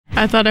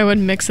I thought I would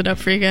mix it up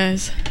for you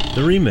guys.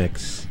 The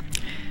remix.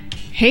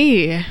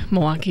 Hey,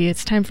 Milwaukee,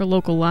 it's time for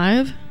Local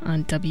Live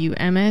on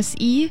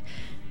WMSE.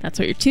 That's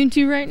what you're tuned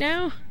to right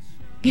now.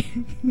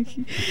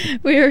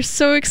 We are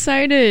so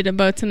excited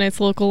about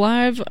tonight's Local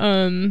Live.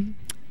 My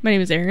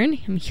name is Aaron.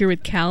 I'm here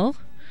with Cal.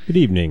 Good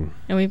evening.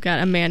 And we've got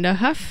Amanda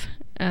Huff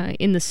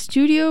in the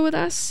studio with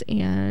us.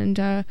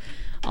 And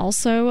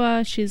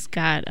also, she's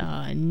got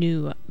a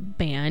new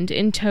band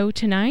in tow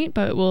tonight,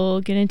 but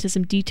we'll get into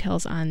some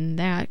details on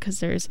that because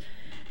there's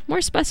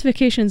more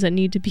specifications that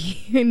need to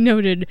be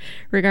noted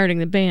regarding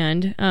the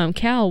band.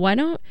 Cal, why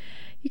don't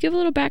you give a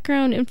little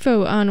background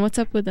info on what's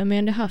up with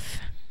Amanda Huff?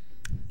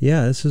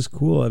 Yeah, this is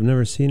cool. I've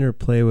never seen her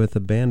play with a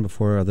band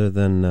before other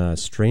than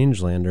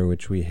Strangelander,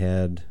 which we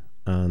had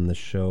on the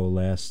show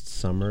last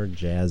summer,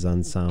 Jazz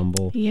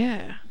Ensemble.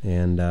 Yeah.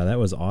 And that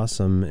was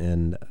awesome,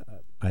 and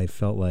I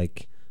felt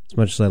like as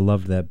much as I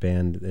loved that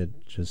band,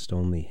 it just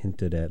only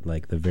hinted at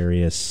like the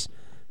various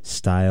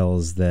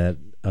styles that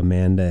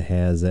Amanda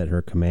has at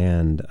her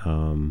command.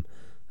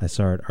 I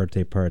saw her at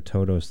Arte Para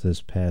Todos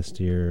this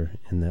past year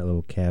in that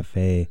little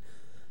cafe,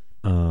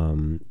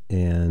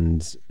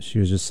 and she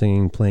was just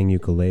singing, playing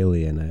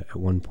ukulele, and at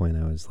one point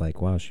I was like,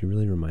 wow, she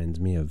really reminds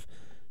me of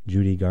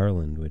Judy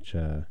Garland, which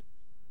I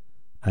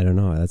don't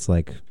know, that's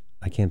like,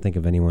 I can't think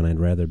of anyone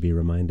I'd rather be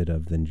reminded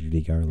of than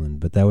Judy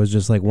Garland, but that was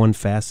just like one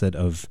facet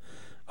of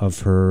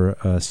her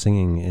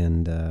singing,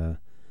 and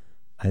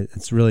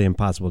it's really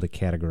impossible to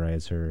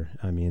categorize her.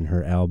 I mean,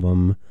 her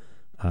album,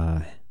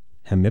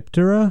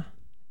 Hemiptera,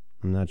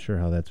 I'm not sure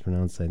how that's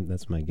pronounced,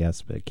 that's my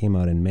guess, but it came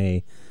out in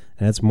May,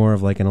 and it's more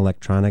of like an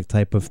electronic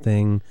type of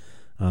thing,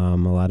 a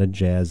lot of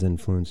jazz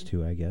influence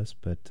too, I guess,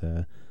 but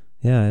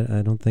yeah,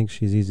 I don't think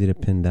she's easy to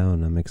pin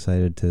down. I'm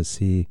excited to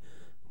see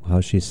how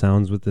she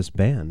sounds with this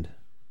band.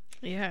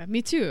 Yeah,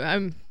 me too.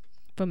 I'm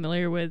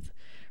familiar with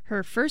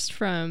her first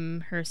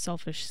from her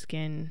Selfish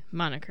Skin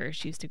moniker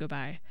she used to go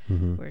by,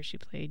 where she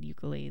played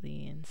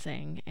ukulele and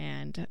sang.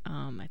 And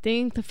I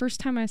think the first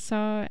time I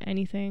saw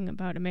anything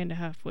about Amanda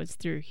Huff was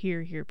through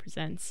Here Here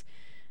Presents,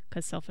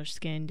 because Selfish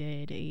Skin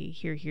did a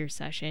Here Here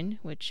session,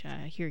 which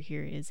Here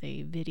Here is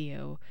a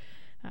video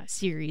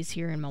series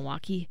here in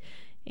Milwaukee.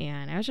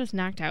 And I was just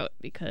knocked out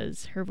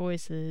because her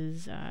voice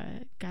has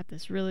got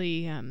this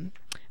really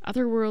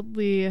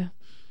otherworldly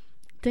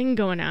thing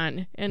going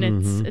on, and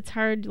it's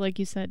hard, like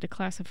you said, to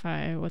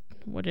classify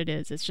what it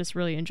is. It's just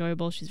really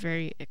enjoyable. She's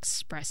very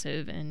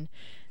expressive and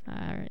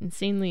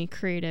insanely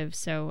creative,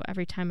 so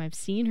every time I've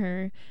seen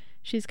her,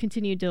 she's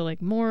continued to like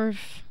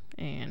morph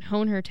and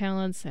hone her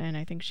talents, and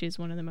I think she's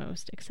one of the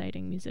most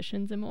exciting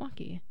musicians in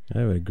Milwaukee.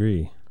 I would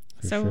agree.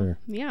 Sure.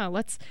 Yeah,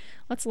 let's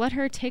let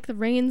her take the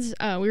reins.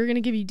 We were going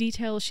to give you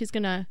details. She's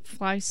going to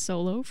fly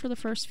solo for the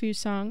first few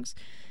songs,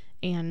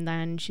 and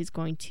then she's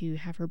going to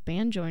have her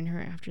band join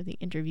her after the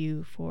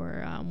interview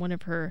for one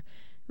of her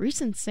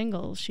recent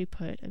singles she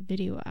put a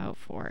video out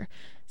for.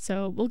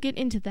 So we'll get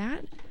into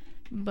that.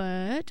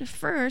 But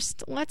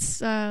first, let's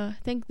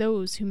thank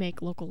those who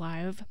make Local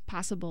Live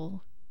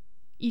possible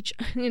each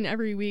and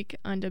every week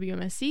on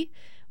WMSC.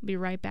 We'll be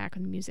right back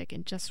with music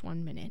in just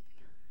 1 minute.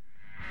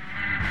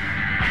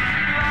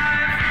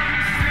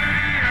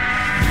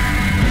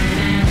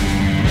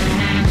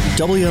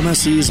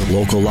 WMSE's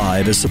Local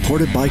Live is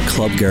supported by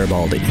Club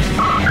Garibaldi.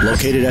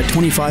 Located at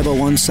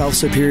 2501 South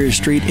Superior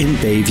Street in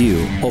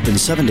Bayview. Open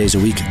 7 days a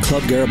week,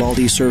 Club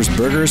Garibaldi serves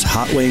burgers,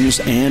 hot wings,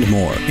 and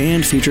more,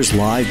 and features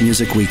live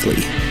music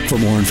weekly. For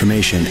more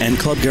information and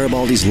Club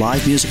Garibaldi's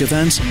live music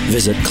events,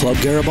 visit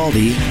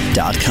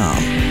clubgaribaldi.com.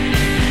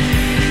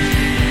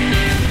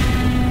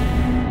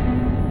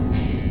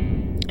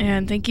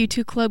 And thank you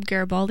to Club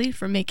Garibaldi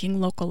for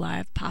making Local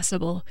Live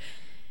possible.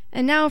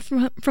 And now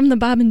from the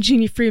Bob and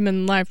Jeannie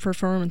Freeman Live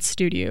Performance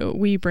Studio,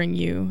 we bring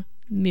you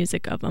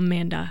music of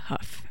Amanda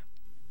Huff.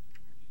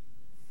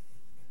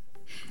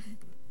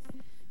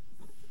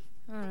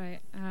 All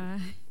right.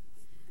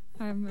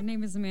 Hi, my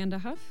name is Amanda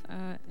Huff,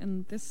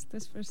 and this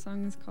first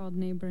song is called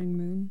Neighboring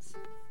Moons.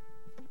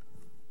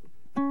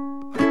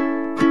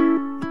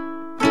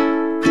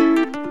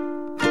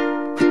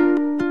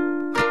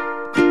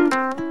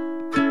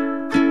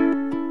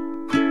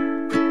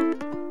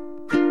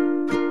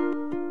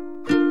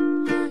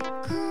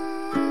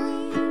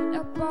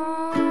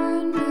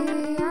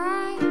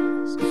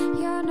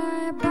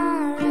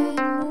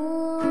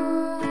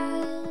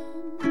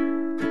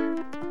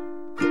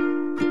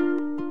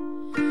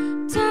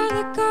 Tell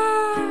the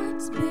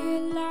gods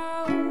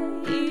below,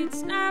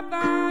 it's not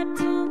bad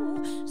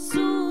to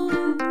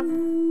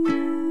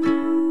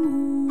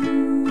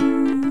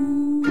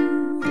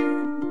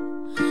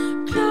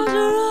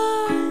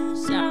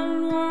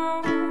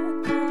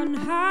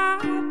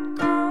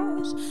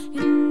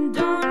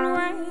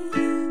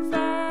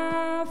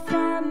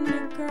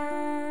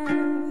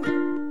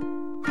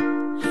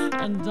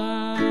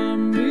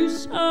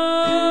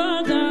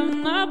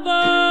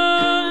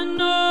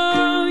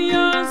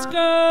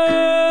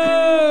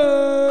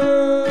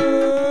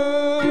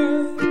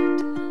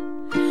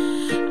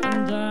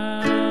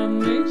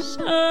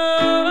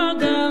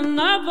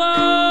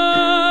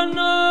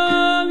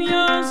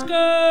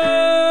skirt.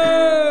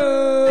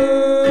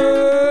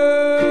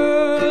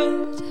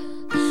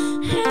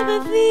 If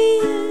it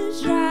feels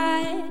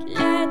right,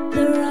 let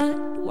the right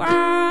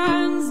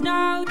ones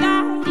know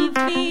that it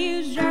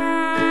feels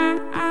right.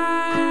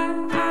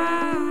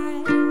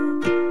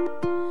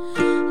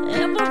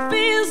 If it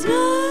feels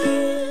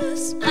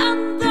nice, let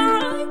the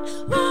right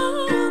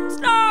ones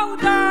know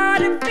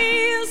that it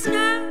feels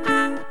nice.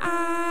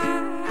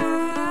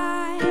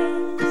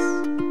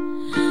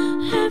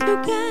 If you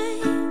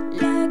can't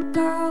let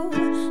go,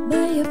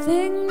 but your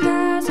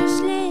fingers are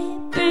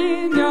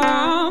slipping, your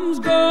arms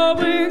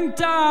going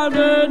down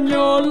and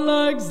your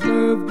legs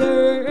left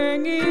there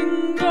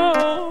hanging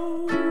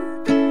low.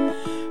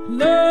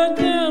 Let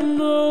them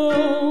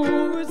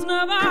know it's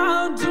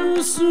never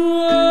too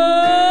soon.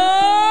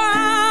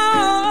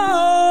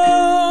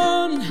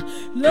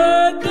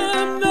 Let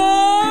them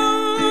know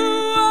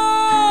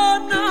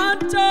I'm not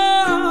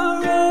terrified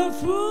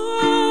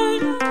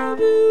of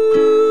you.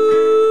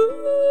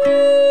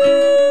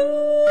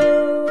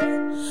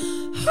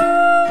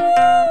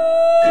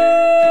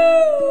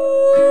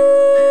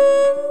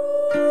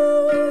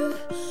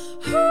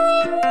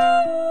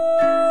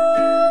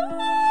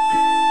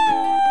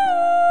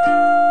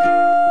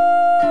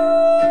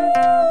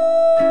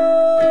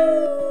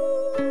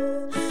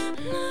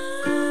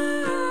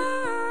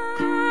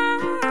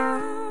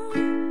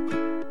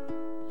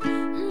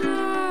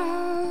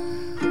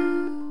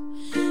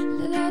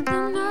 Let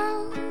them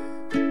know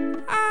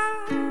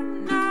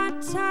I'm not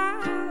terrified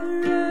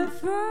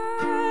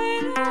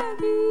of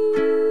you.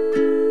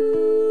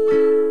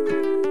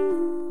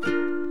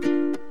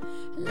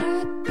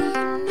 Let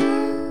them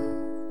know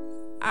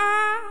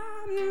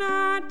I'm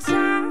not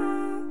terrified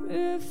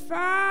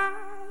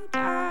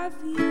of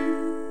you.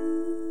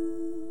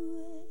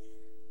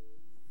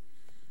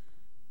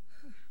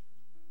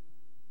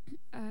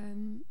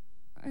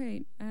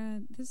 Alright,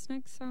 this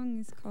next song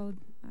is called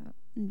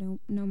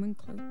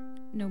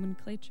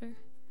Nomenclature.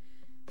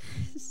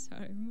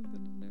 Sorry, I'm a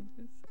little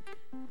nervous.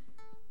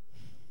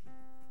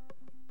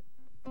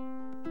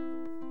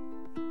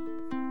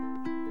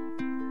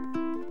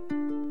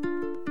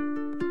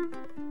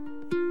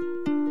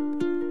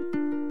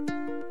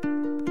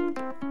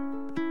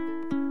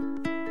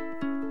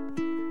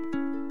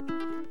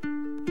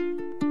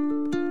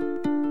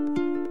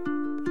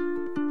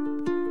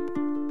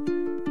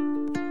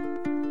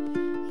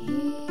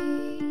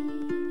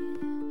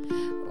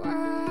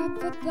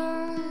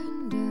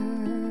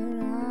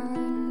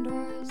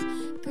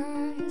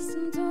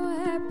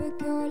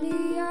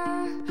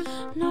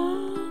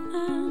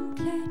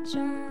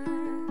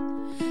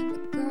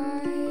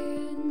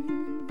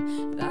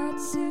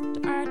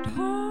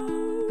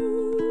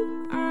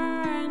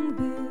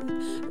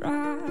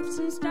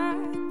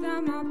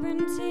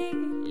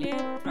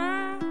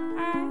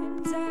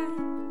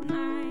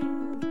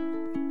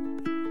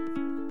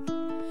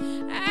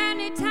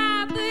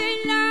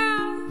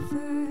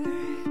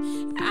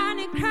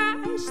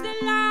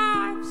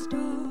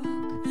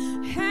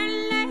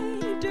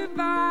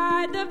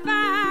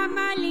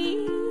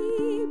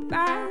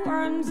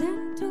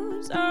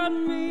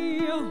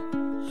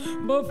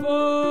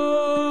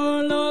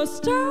 Before the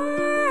storm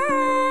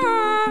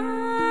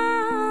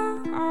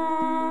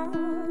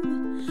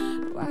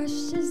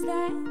washes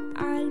that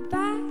all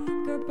back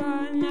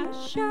upon the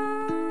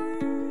shore.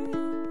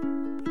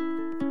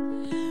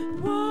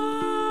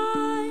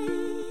 What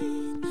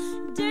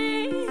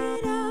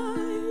did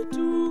I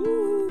do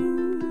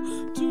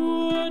to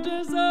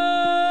deserve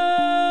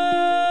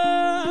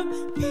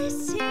this?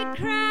 He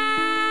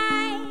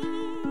cried.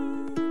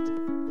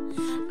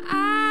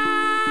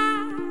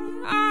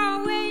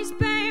 Always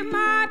pay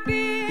my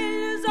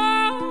bills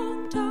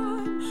on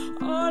time,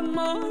 and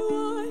my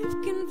wife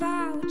can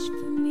vouch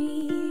for me.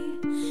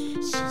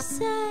 She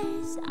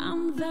says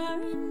I'm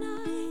very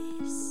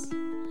nice.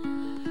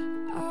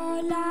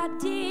 All I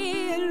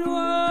did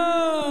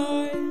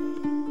was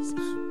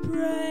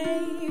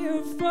pray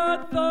for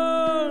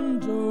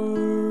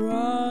thunder,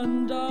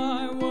 and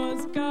I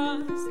was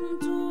cast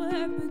into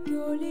a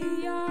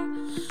peculiar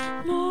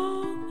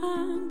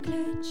nomenclature.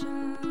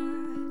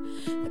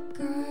 The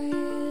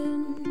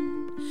kind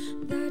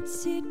that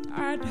sit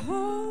at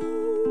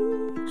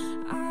home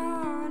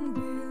and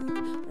build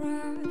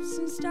rafts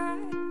and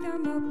stack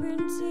them up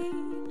until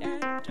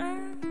it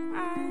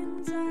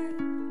rains at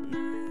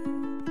night.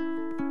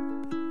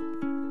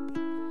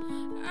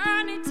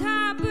 And it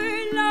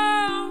happened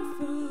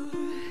over,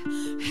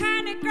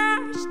 and it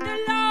crashed the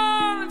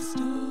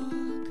livestock,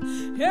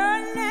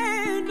 and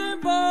landed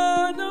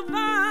upon the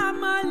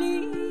family,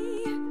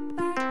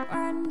 back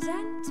ones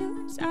and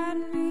twos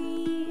and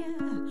me.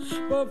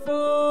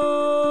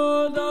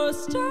 Before the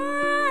storm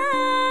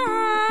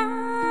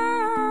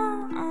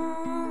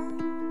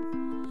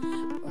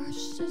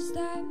washes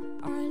them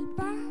all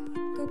back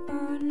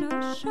upon the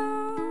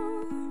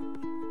shore.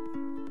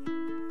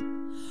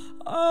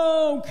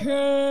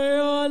 Okay,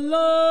 I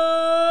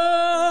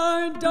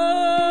lied, I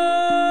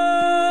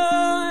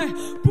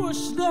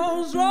pushed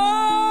those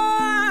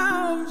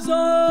rafts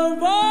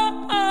over,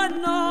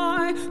 and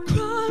I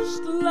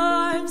crushed the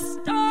I'm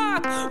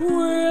stuck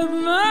with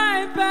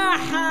my bare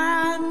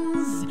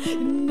hands,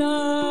 and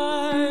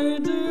I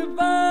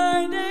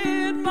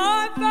divided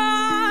my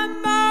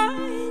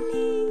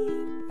family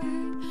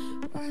by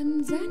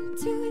ones and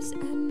twos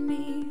and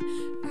me,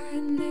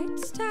 and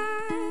it's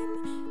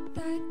time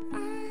that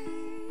I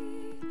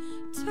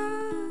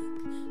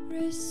took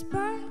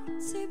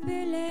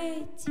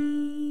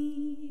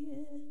responsibility.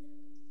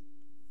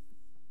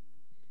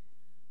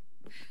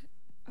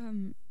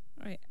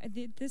 Right.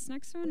 This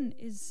next one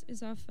is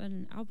off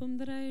an album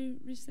that I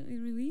recently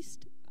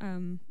released,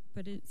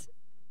 but it's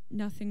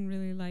nothing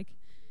really like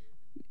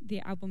the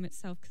album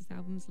itself because the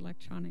album's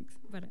electronics.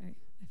 But I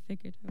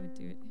figured I would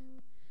do it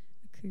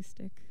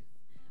acoustic.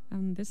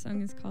 This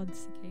song is called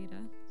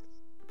Cicada.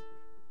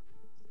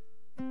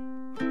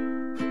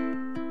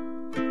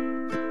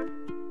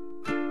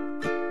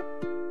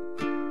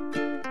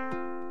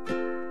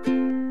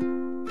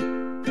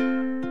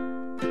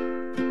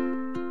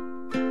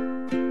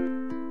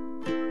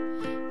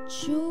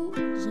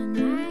 Choose a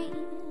night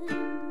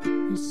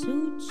that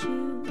suits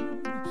you.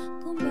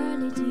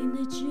 Quality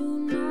that you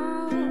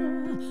know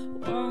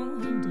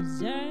won't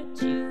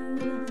desert you.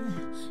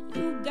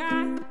 You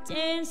got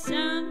 10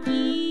 some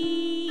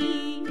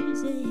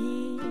years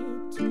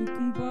ahead to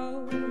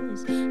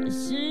compose a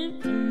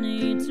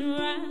symphony to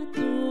write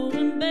through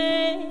in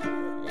bed,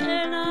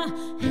 and a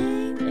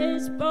hate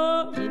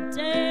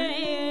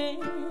proletarian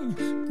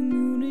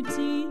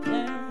community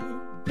that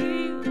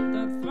built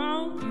the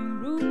throne you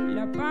rule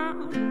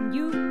upon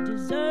you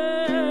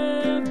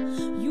deserve.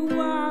 You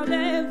are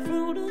the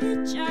fruit of the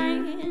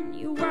giant.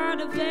 You are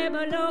the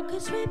fable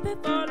locust sweeping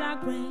for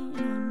like rain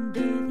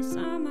under the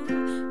summer.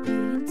 The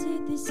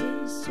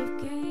antithesis of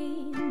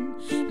Cain.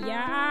 Your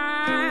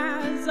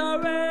eyes are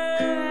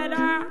red,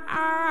 our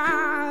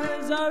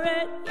eyes are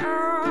red,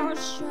 your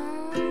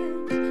stripes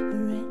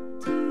are red.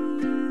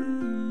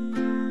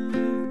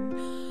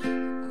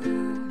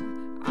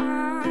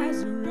 Our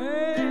eyes are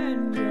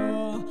red,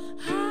 your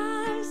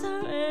eyes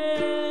are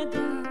red,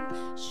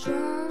 our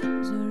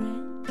stripes are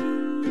red.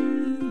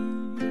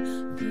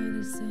 For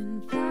this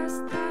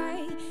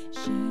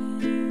infestation,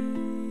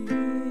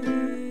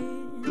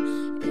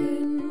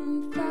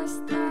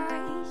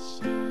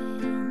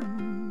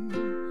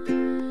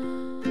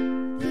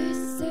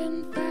 this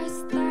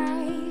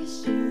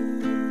infestation,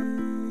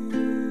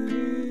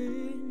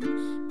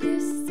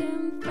 this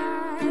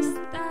infestation.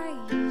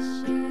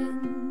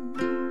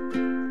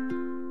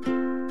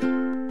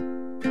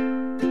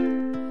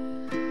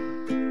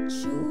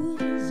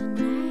 Choose a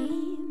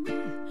name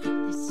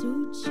that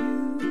suits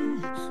you.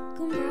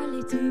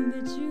 Quality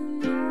that you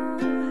know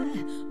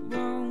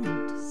won't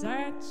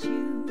desert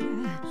you.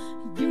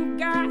 You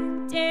got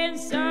 10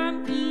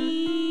 some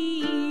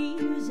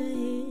years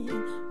ahead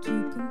to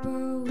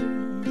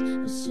compose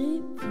a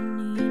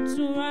symphony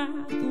to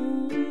write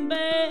through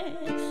bed,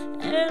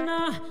 and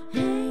a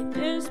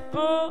heinous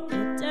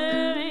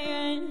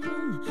proletarian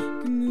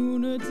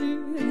community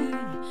that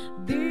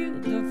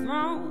built the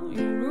throne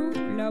you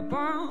rule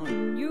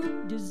upon you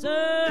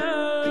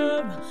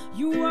deserve.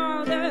 You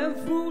are the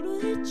fruit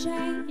of the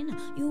chain.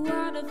 You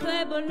are the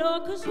fable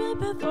locust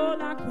whipping for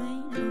like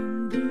rain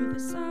under the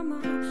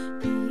summer.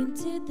 The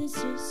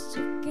antithesis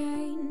of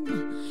Cain.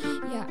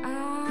 Your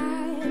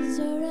eyes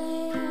are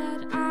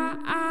red, our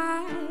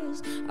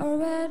eyes are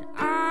red,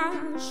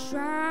 our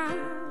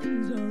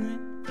shrines are red.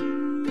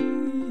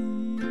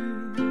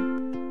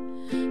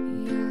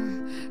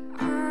 Your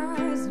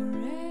eyes are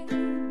red,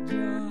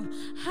 your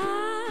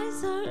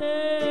eyes are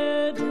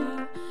red,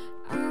 your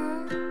eyes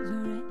are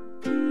red.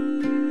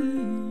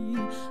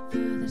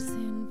 For this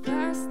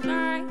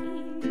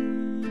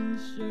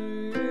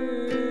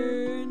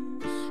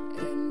infestation,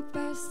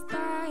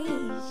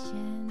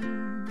 infestation.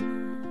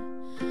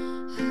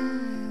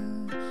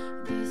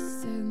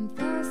 This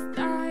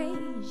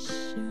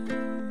infestation,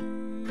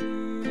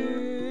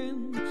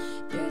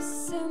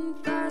 this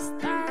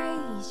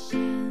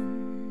infestation.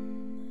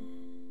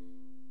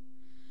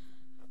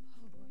 Oh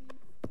boy.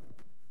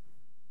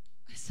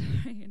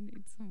 Sorry, I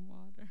need some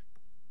water.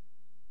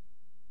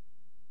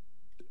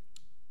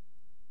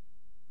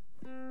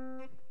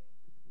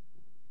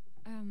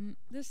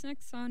 This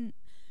next song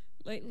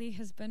lately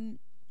has been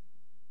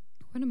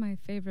one of my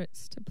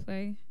favorites to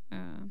play.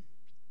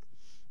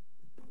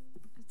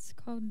 It's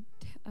called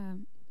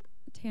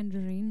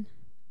Tangerine.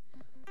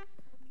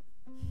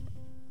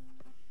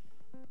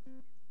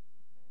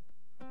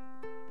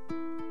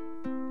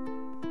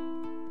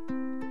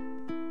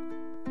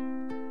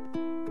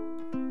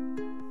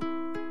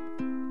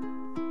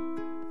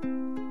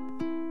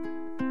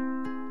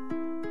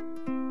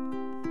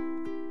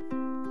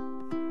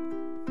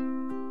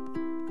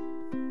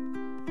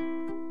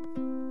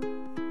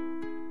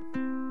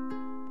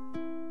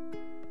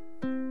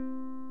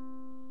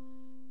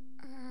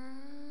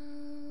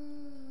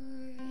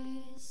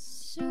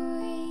 So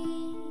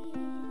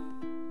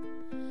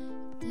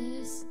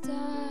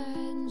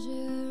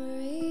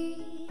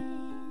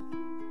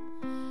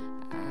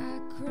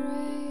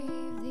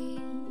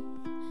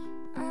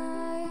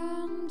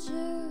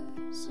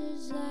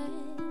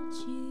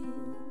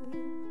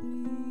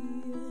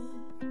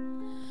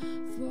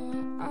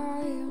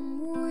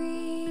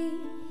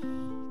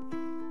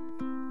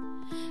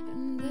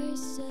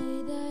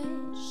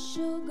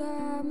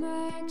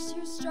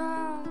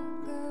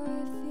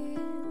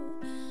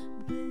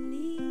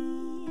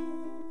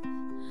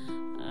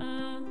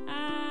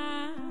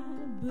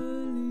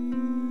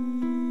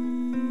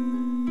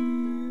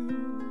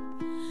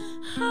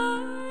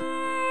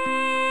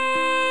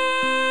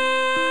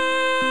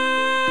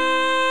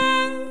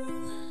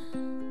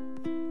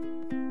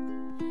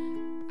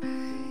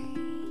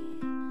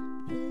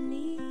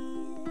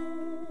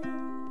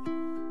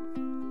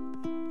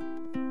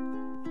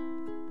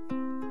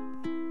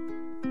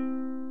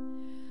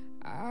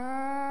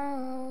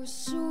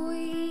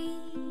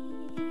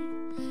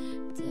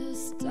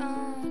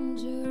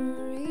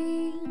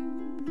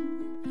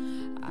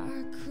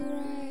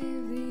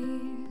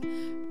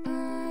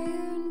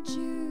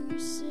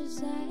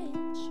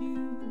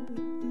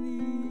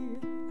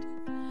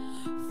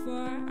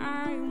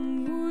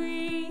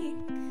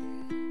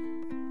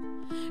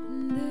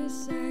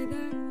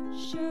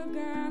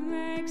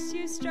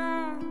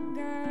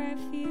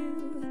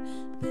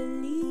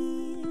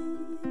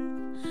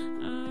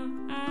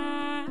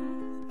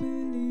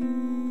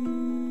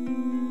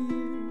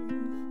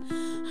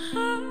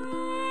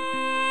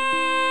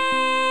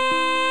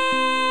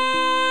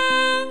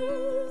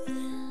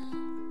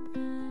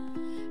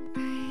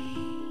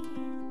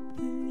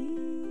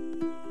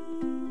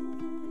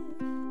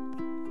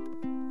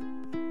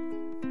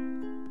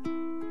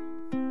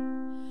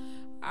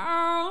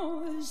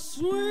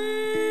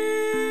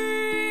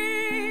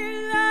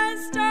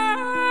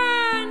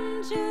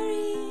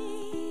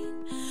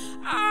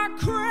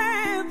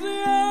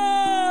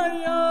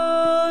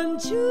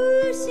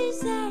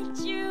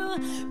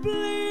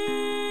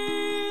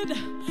bleed,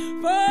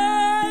 for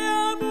I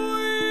am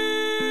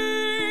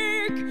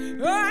weak.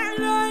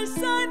 And I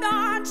say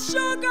that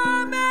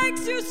sugar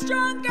makes you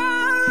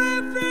stronger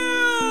if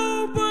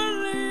you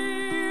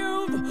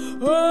believe.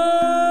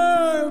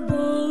 I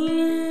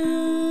believe.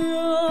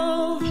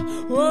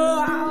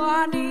 Oh,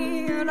 I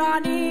need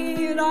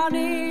love.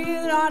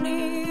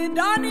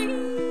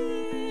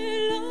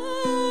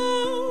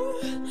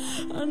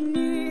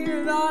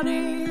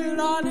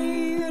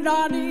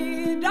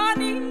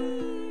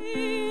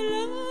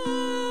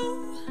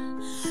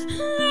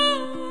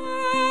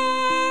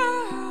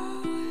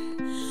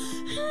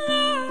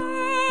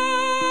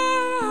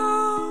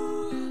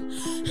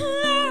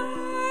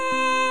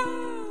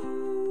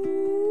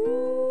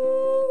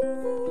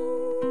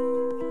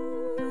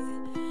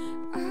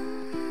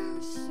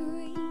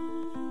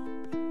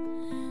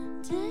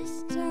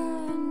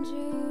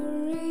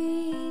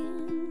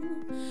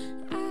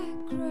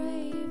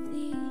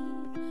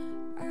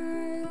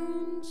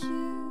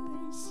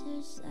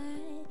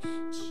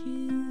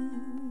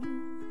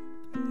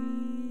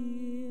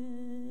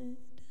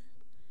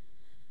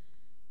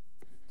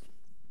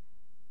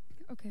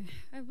 Okay,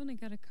 I've only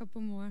got a couple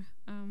more.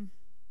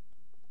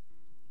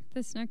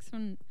 This next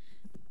one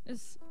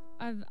is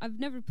I've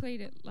never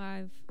played it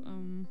live,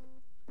 and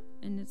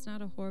it's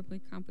not a horribly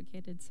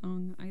complicated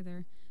song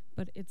either,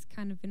 but it's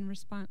kind of in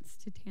response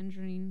to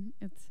Tangerine.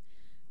 It's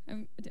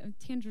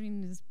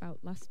Tangerine is about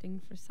lusting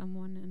for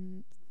someone,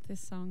 and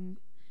this song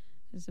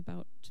is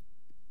about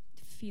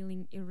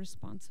feeling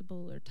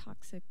irresponsible or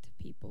toxic to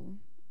people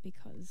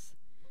because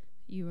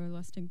you are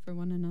lusting for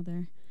one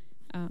another,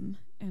 and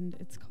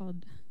it's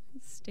called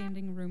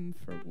Standing Room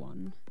for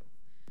One.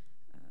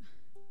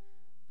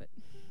 But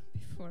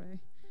before I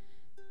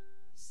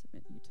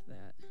submit you to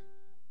that,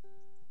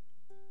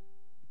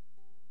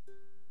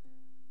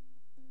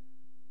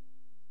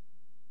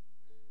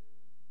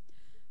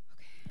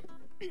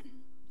 okay.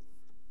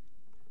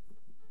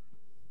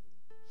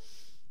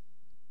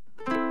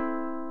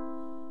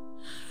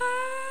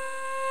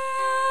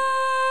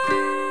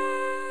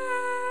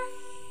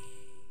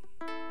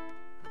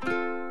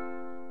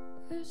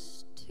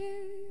 Was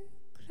too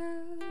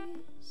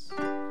close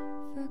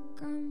for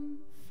comfort.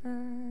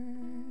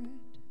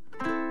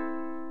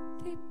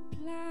 The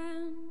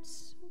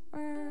plants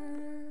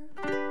were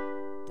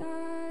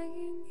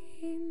dying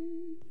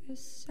in the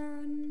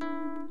sun,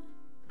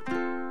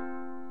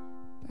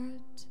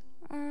 but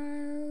I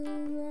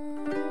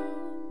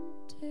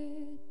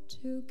wanted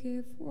to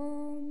give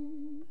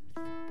warmth.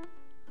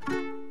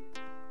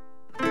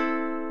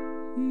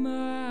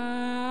 My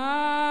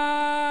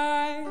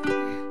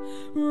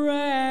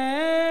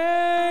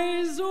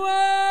rays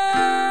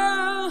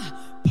were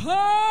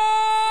poisoning.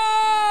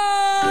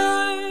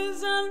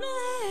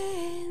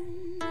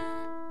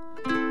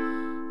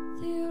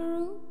 The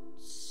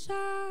roots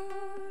are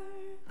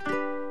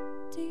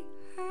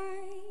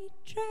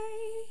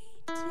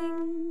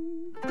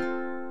dehydrating.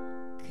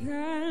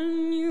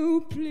 Can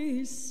you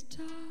please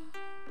stop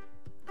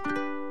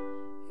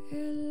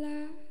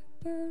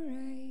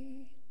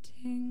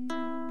elaborating?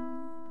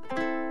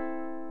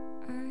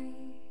 I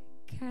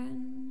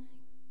can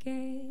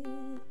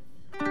give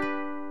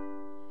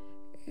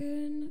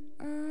in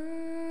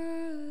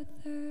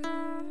other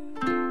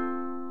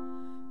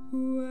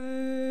ways.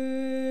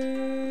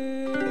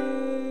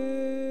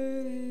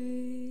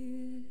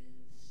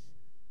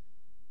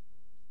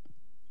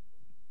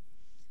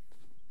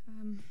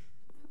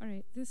 All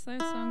right, this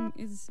last song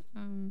is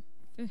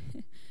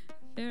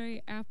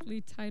very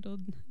aptly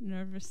titled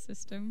Nervous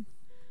System.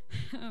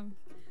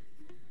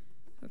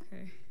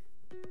 Okay.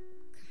 Gosh.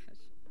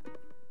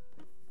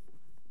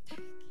 I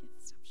can't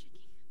stop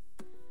shaking.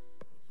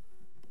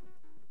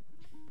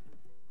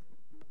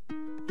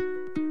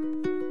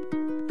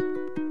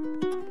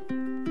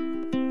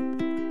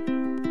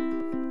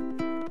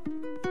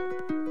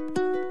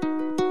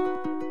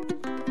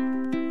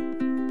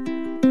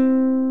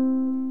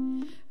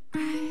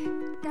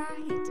 I've got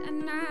a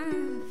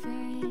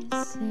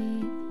nervous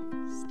system.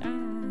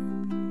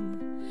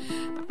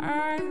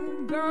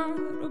 I've got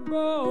a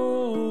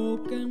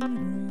broken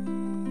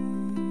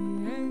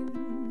brain.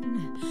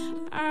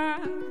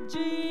 I've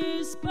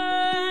just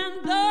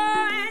spent the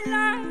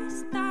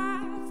last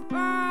half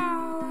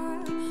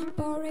hour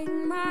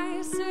pouring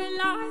my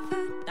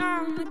saliva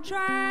down the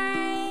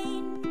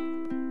drain.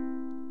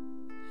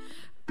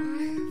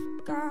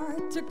 I've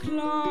got a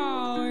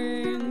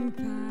clawing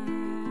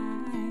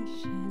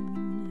passion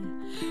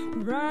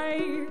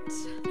right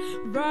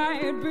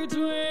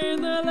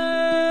between the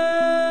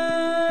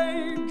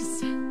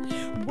legs,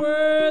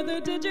 where the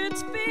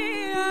digits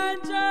beat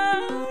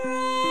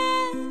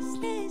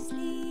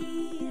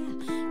restlessly,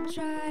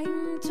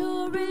 trying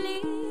to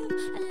relieve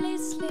a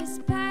listless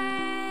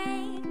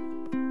pain.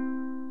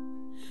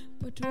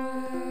 But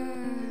where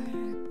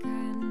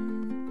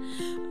can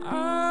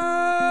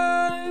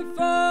I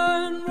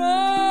find relief?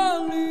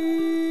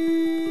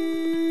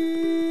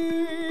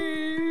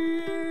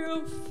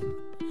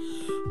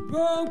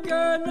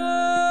 Broken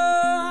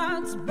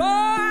hearts,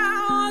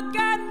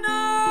 broken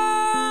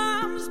hearts.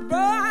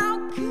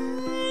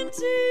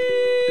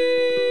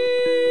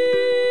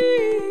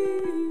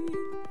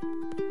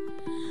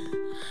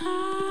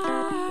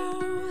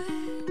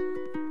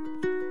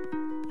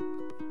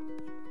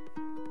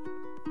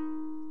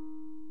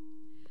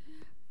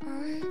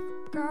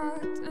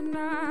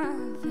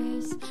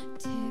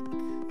 clocks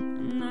tick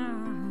now.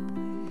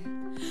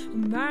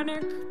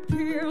 Manic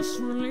pierce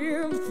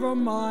relief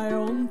from my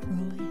own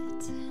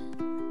poet.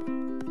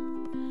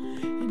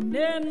 And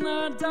in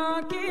the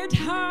dark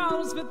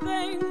house for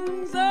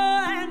things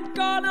I ain't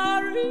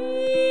gonna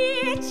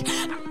reach.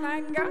 I'm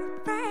like a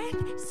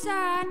breath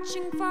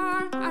searching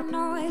for, I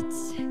know it.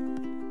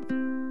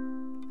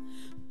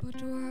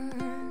 But where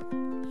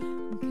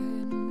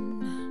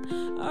can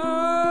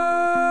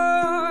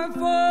I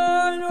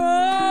find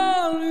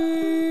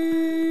relief?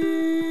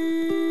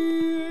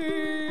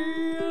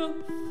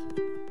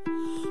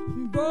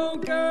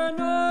 Broken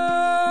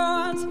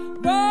hearts,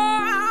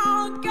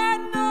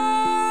 broken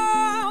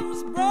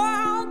arms,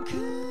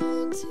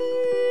 broken teeth.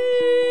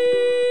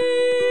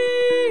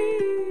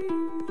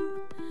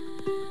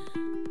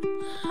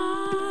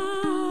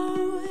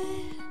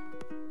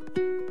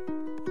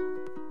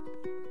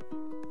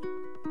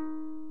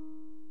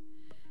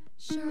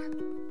 Sharp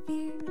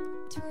fear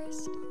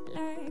twist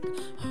like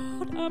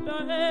hold up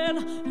your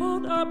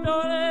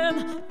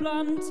head,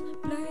 blunt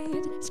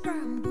blade,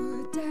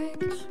 scrambled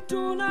egg.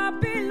 Do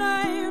not be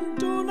late,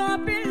 do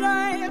not be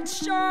late.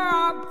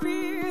 Sharp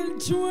fear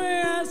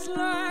twist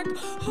like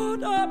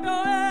hold up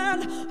your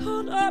head,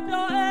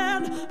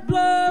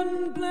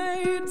 blunt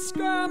blade,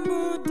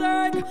 scrambled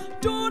egg.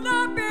 Do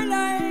not be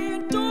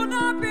late, do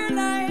not be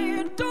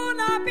late, do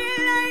not be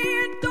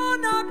late, do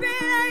not be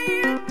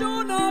late,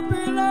 do not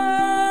be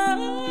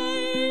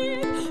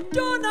late,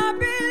 do not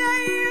be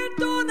late,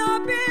 do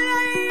not be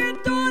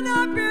late, do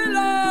not be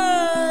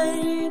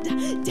late.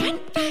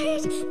 Don't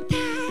bite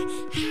the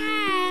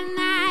hand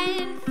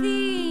and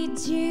feed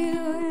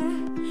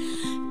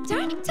you.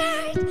 Don't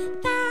bite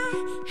the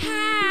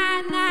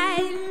hand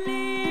I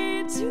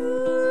lead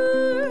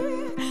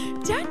to.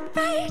 Don't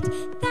bite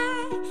the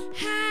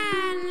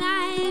hand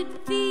I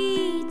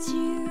feed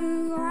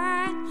you.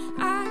 I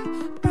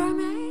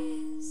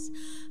promise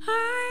I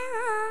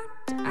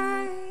won't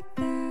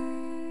either.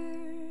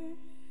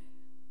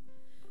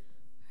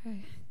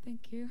 Hey,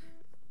 thank you.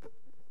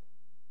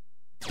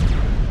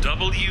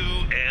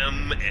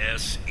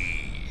 WMSE.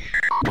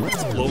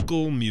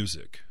 Local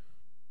music.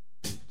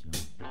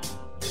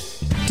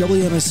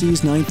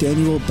 WMSC's 9th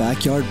annual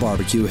Backyard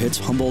Barbecue hits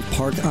Humboldt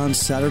Park on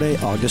Saturday,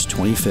 August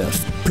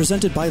 25th.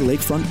 Presented by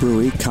Lakefront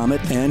Brewery,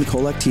 Comet, and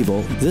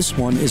Collectivo, this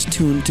one is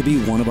tuned to be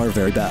one of our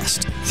very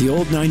best. The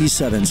Old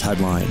 97s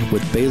headline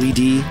with Bailey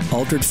D,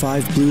 Altered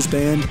 5 Blues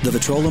Band, the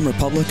Vitroleum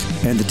Republic,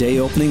 and the day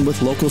opening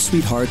with local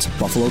sweethearts,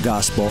 Buffalo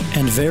Gospel,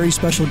 and very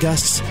special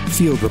guests,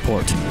 Field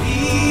Report.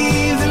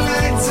 Leave the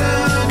lights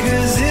on,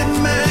 'cause it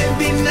might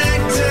be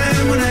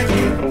nighttime when I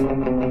get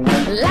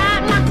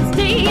Like not to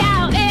stay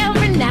out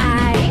every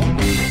night.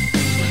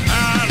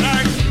 I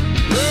like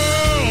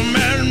room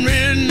at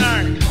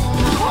midnight.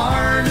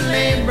 Hard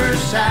labor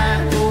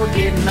side for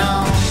getting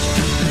on.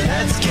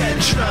 Let's get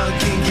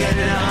drunk and get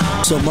it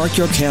on. So mark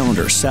your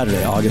calendar,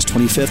 Saturday, August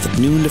 25th,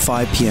 noon to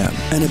 5 p.m.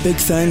 And a big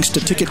thanks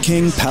to Ticket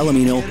King,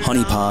 Palomino,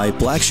 Honey Pie,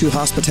 Black Shoe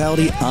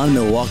Hospitality on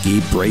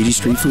Milwaukee, Brady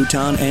Street Food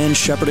Town, and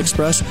Shepherd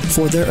Express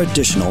for their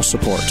additional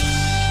support.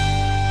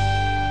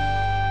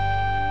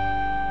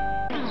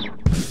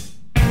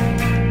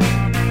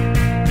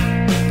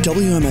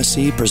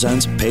 WMSC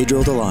presents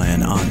Pedro the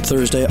Lion on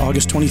Thursday,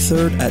 August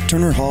 23rd at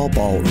Turner Hall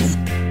Ballroom.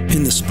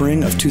 In the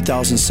spring of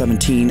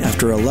 2017,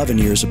 after 11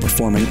 years of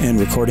performing and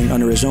recording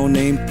under his own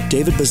name,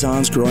 David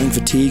Bazan's growing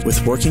fatigue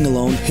with working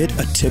alone hit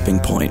a tipping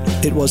point.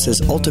 It was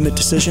his ultimate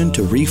decision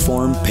to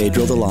reform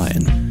Pedro the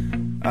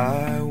Lion.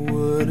 I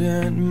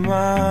wouldn't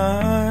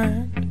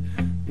mind,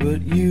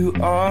 but you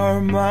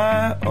are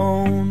my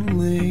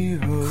only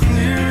hope.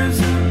 Clear as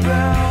a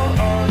bell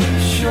on the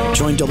shore.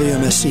 Join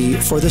WMSC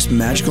for this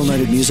magical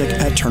night of music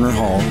at Turner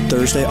Hall,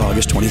 Thursday,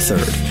 August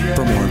 23rd.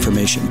 For more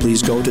information,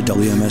 please go to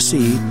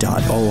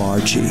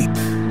WMSC.org.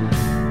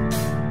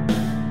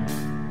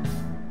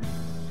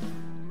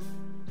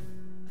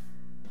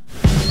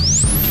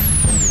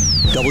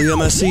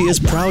 WMSC is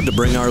proud to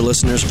bring our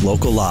listeners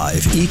Local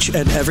Live each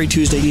and every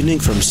Tuesday evening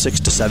from 6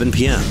 to 7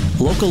 p.m.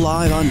 Local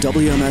Live on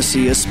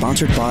WMSC is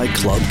sponsored by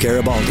Club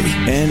Garibaldi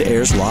and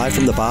airs live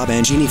from the Bob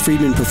and Jeannie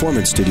Friedman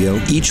Performance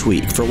Studio each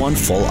week for 1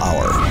 full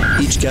hour.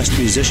 Each guest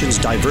musician's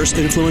diverse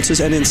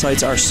influences and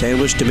insights are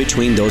sandwiched in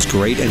between those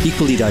great and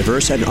equally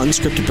diverse and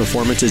unscripted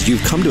performances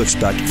you've come to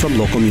expect from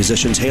local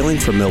musicians hailing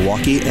from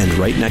Milwaukee and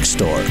right next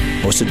door.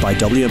 Hosted by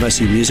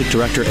WMSC Music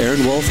Director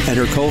Erin Wolf and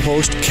her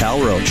co-host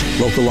Cal Roach.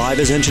 Local Live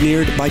is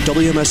engineered by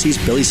WMSC's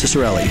Billy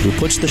Cicerelli, who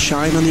puts the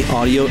shine on the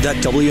audio that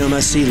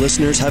WMSC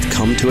listeners have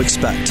come to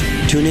expect.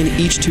 Tune in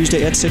each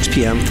Tuesday at 6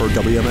 p.m. for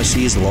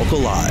WMSC's Local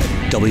Live.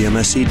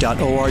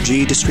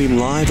 WMSC.org to stream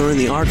live or in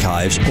the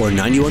archives, or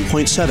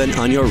 91.7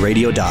 on your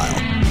radio dial.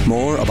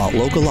 More about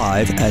Local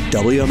Live at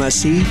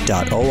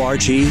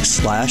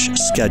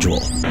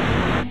WMSC.org/schedule.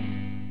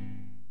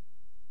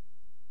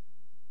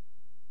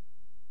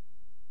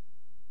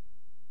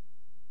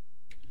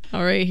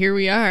 All right, here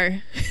we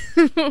are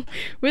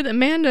with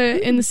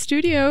Amanda in the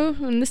studio,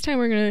 and this time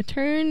we're going to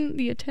turn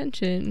the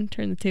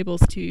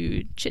tables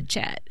to chit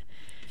chat.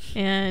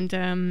 And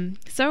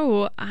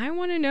so I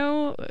want to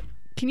know,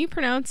 can you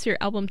pronounce your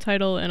album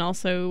title, and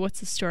also what's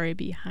the story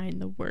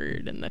behind the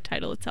word and the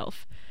title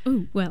itself?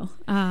 Oh, well,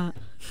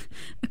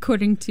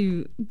 according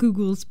to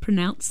Google's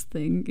pronounce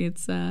thing,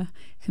 it's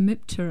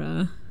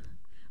Hemiptera,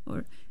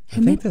 or I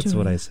think that's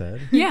what I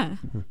said. Yeah,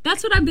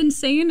 that's what I've been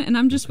saying, and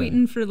I'm just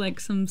waiting for like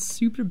some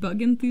super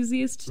bug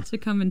enthusiast to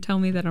come and tell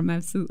me that I'm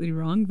absolutely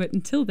wrong. But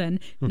until then,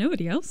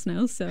 nobody else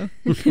knows. So,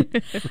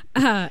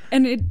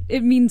 and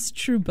it means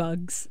true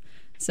bugs.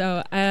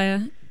 So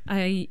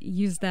I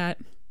use that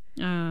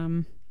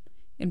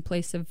in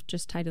place of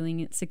just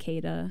titling it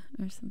Cicada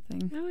or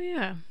something. Oh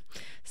yeah,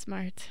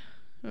 smart.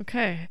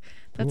 Okay,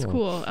 that's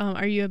cool.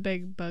 Are you a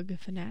big bug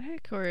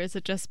fanatic, or is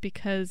it just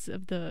because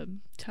of the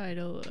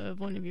title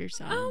of one of your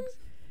songs?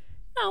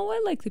 No,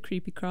 I like the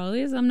creepy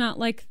crawlies. I'm not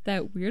like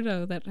that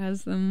weirdo that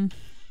has them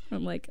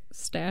like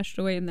stashed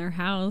away in their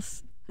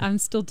house. I'm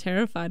still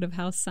terrified of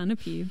house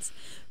centipedes,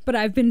 but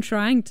I've been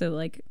trying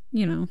to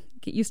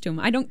get used to them.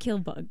 I don't kill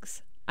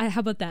bugs. How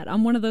about that?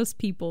 I'm one of those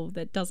people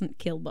that doesn't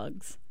kill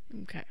bugs.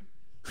 Okay.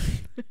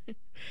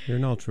 You're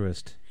an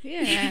altruist.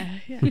 Yeah.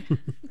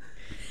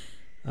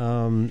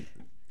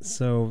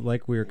 So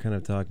like we were kind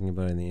of talking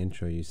about in the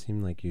intro, you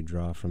seem like you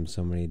draw from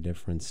so many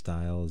different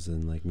styles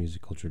and like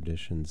musical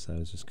traditions. I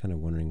was just kind of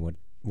wondering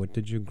what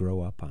did you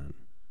grow up on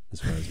as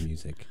far as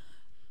music?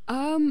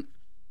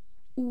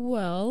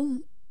 Well,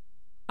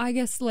 I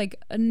guess like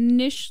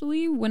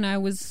initially when I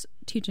was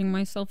teaching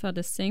myself how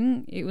to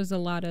sing, it was a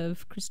lot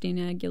of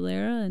Christina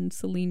Aguilera and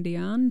Celine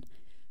Dion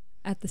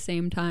at the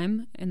same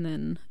time, and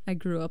then I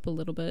grew up a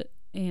little bit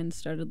and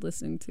started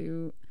listening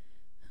to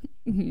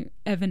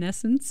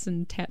Evanescence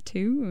and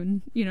Tattoo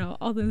and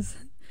all those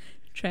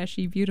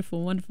trashy,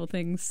 beautiful, wonderful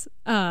things.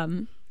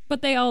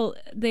 But they all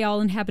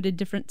inhabited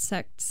different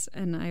sects,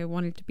 and I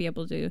wanted to be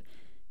able to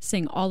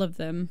sing all of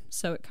them,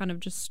 so it kind of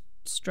just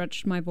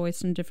stretched my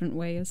voice in different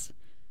ways.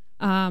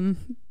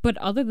 But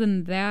other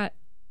than that,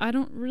 I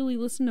don't really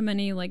listen to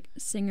many like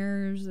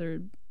singers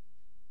or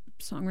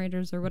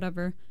songwriters or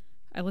whatever.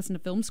 I listen to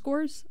film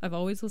scores. I've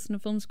always listened to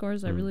film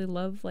scores. I really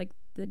love like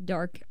the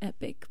dark,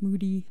 epic,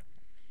 moody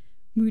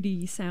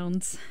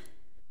sounds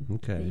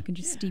that you can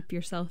just steep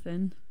yourself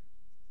in.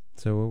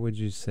 So what would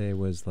you say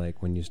was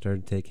like when you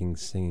started taking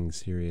singing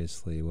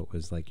seriously, what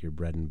was like your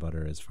bread and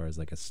butter as far as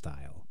like a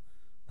style,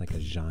 like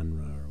a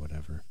genre or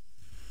whatever?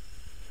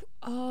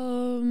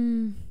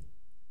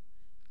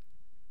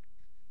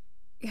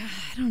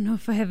 I don't know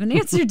if I have an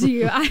answer to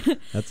you.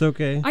 That's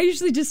okay. I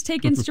usually just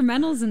take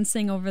instrumentals and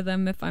sing over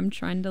them if I'm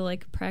trying to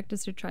like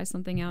practice or try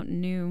something out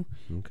new.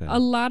 Okay. A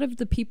lot of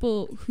the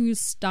people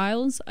whose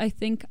styles I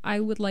think I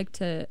would like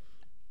to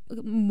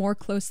more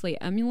closely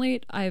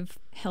emulate, I've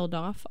held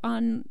off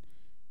on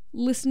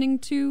listening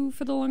to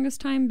for the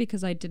longest time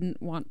because I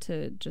didn't want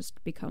to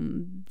just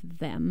become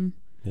them.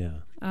 Yeah.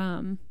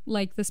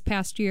 Like this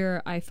past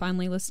year, I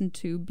finally listened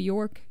to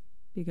Bjork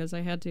because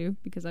I had to,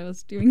 because I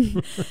was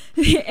doing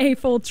a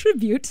full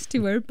tribute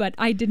to her, but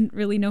I didn't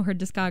really know her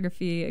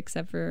discography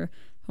except for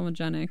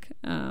Homogenic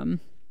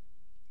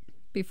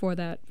before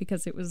that,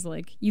 because it was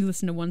like you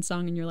listen to one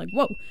song and you're like,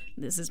 whoa,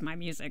 this is my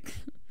music.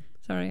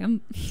 Sorry, I'm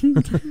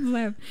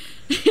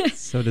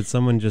So did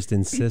someone just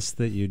insist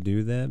that you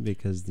do that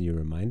because you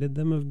reminded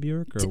them of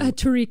Bjork? Or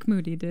Tariq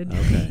Moody did.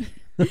 Okay.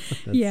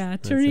 Yeah,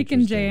 Tariq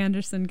and Jay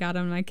Anderson got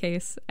on my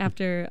case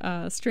after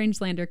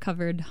Strangelander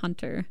covered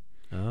Hunter.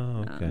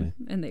 Oh, okay.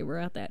 And they were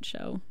at that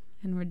show,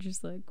 and we're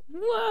just like,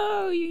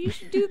 whoa, you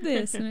should do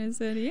this. And I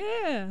said,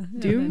 yeah.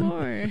 Do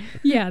more.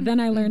 Yeah,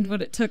 then I learned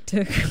what it took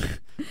to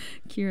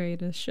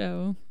curate a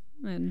show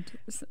and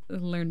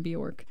learn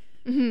Bjork,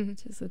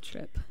 which is a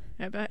trip.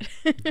 I bet.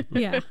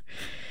 Yeah.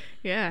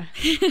 Yeah.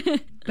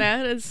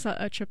 That is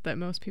a trip that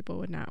most people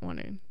would not want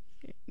to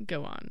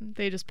go on.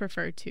 They just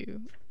prefer to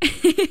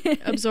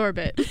absorb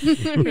it.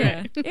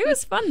 Yeah. It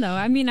was fun, though.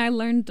 I mean, I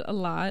learned a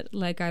lot.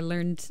 Like, I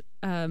learned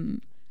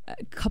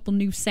a couple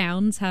new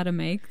sounds how to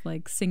make,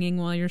 like singing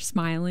while you're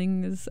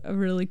smiling is a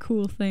really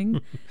cool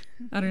thing.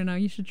 I don't know,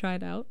 you should try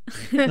it out.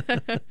 All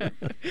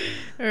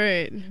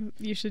right,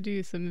 you should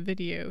do some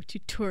video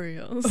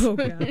tutorials. Oh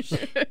gosh.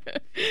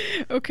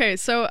 Okay,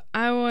 so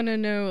I want to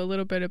know a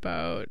little bit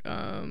about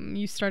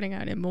you starting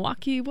out in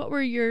Milwaukee. What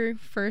were your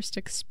first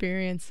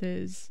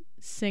experiences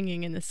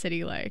singing in the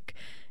city like?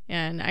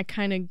 And I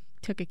kind of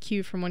took a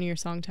cue from one of your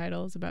song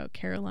titles about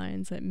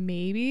Caroline's, that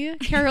maybe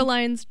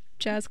Caroline's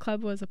Jazz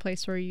Club was a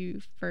place where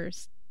you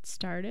first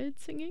started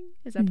singing.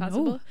 Is that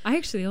possible? No, I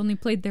actually only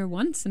played there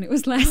once, and it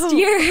was last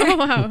year. Oh,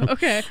 wow.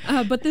 Okay.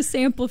 But the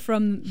sample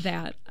from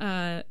that,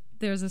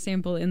 there's a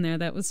sample in there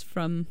that was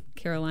from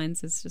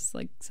Caroline's. It's just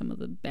like some of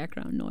the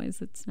background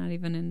noise. It's not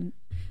even an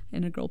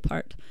integral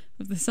part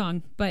of the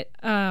song. But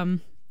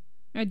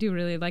I do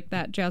really like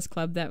that Jazz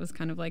Club. That was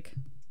kind of like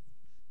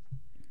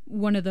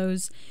one of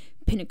those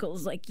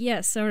pinnacles. Like,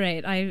 yes, all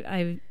right,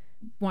 I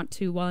want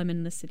to, while I'm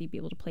in the city, be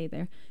able to play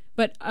there.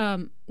 But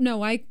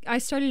no, I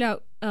started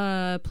out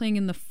playing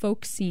in the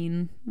folk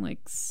scene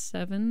like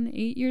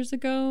 7-8 years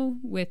ago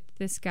with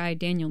this guy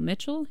Daniel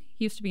Mitchell.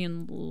 He used to be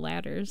in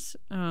Ladders.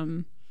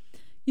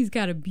 He's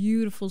got a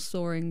beautiful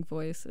soaring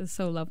voice. It's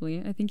so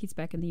lovely. I think he's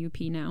back in the UP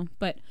now.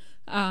 But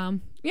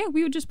yeah,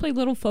 we would just play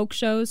little folk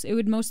shows. It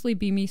would mostly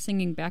be me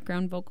singing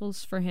background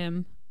vocals for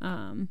him.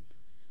 And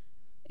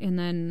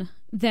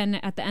then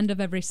at the end of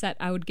every set,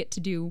 I would get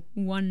to do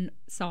one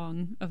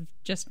song of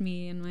just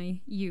me and my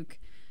uke.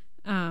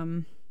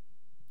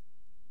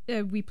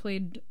 We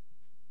played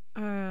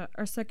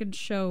our second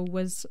show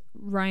was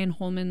Ryan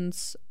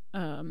Holman's.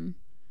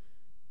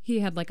 He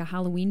had like a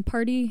Halloween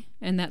party,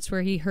 and that's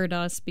where he heard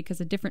us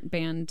because a different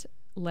band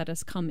let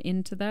us come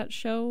into that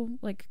show,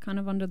 like kind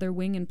of under their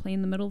wing and play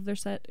in the middle of their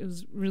set. It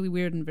was really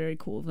weird and very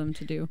cool of them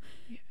to do.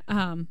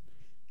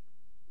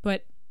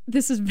 But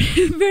this is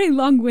very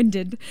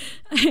long-winded.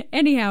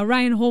 Anyhow,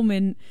 Ryan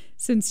Holman,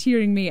 since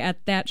hearing me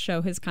at that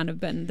show, has kind of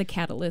been the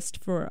catalyst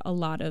for a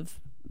lot of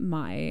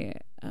my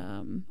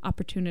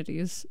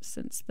opportunities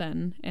since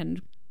then,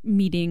 and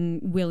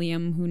meeting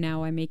William, who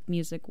now I make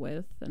music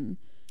with, and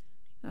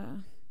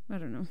I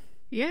don't know.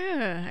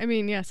 Yeah, I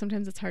mean, yeah,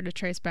 sometimes it's hard to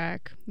trace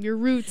back your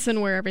roots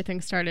and where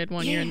everything started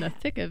when you're in the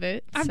thick of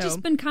it. I've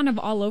just been kind of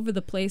all over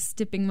the place,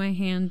 dipping my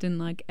hand in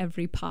like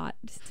every pot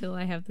till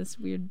I have this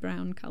weird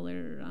brown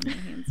color on my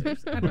hands.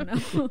 I don't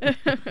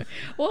know.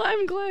 Well,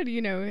 I'm glad,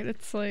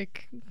 it's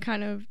like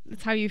kind of,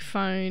 it's how you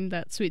find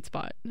that sweet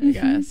spot, I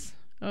guess,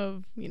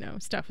 of,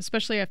 stuff,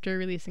 especially after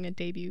releasing a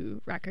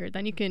debut record.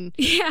 Then you can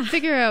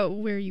figure out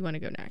where you want to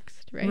go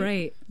next, right?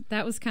 Right.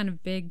 That was kind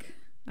of big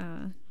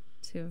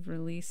to have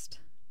released,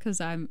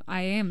 because I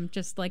am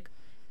just like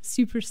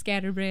super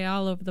scatterbrained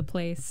all over the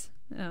place,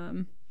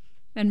 and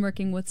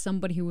working with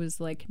somebody who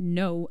was like,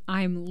 no,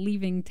 I'm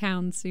leaving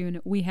town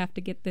soon, we have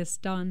to get this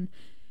done,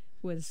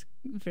 was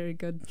very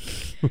good.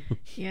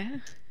 Yeah,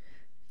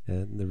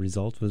 the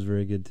result was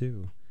very good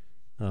too.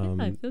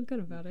 I feel good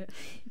about it.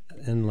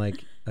 And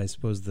like, I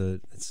suppose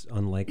it's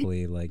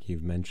unlikely, like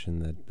you've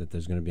mentioned, that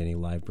there's going to be any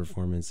live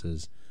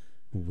performances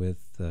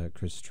with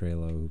Chris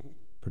Strelo, who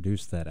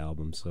produced that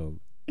album, so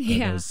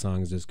those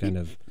songs just kind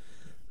of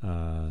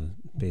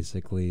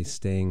basically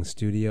staying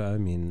studio. I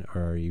mean,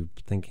 or are you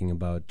thinking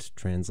about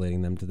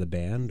translating them to the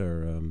band,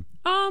 or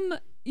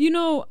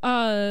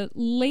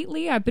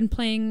lately I've been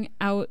playing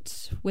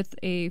out with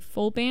a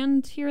full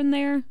band here and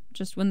there,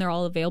 just when they're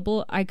all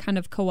available. I kind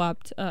of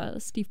co-opt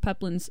Steve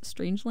Peplin's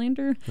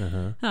Strangelander,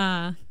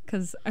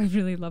 because I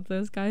really love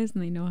those guys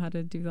and they know how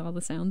to do all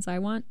the sounds I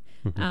want.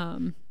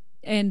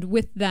 And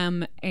with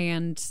them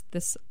and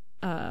this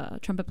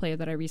trumpet player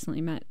that I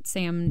recently met,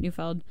 Sam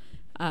Neufeld,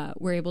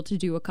 we're able to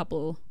do a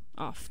couple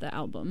off the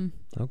album.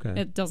 Okay.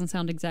 It doesn't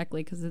sound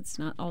exactly because it's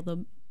not all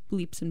the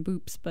bleeps and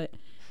boops, but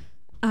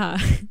I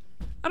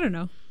don't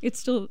know. It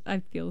still,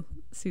 I feel,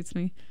 suits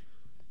me.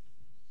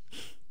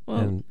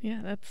 Well,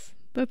 yeah,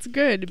 that's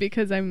good,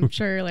 because I'm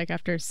sure, like,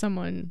 after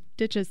someone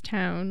ditches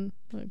town,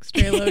 like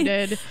Strelo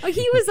did. Oh,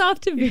 he was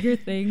off to bigger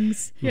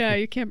things. Yeah,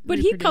 you can't. But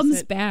he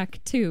comes back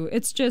too.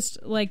 It's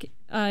just like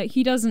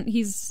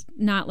he's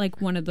not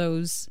like one of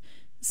those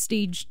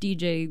stage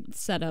DJ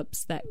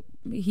setups that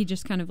he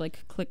just kind of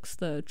like clicks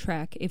the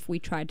track if we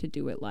tried to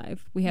do it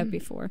live. We have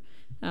before.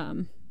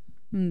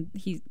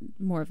 He's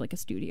more of like a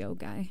studio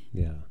guy.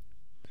 Yeah.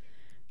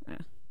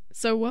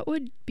 So what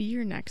would be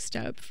your next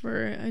step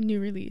for a new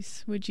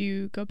release? Would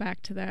you go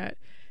back to that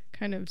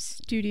kind of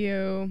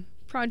studio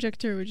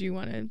project, or would you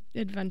want to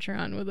adventure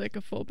on with like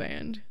a full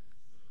band?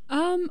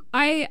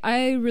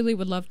 I really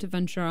would love to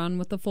venture on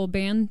with a full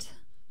band.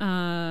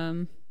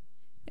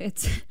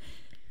 It's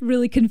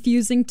really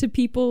confusing to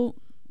people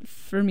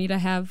for me to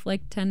have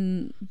like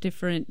 10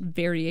 different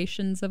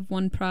variations of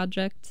one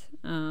project.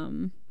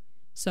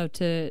 So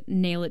to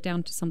nail it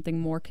down to something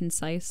more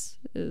concise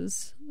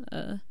is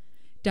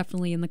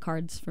definitely in the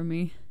cards for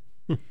me.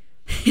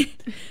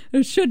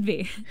 It should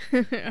be.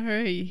 All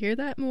right, you hear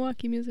that,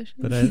 Milwaukee musicians?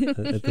 But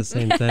at the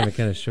same time, it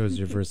kind of shows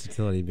your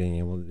versatility, being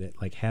able to,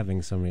 like,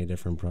 having so many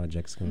different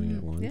projects going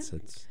at once. Yeah.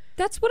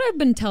 That's what I've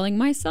been telling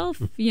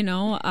myself.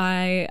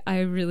 I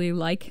really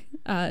like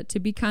to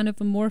be kind of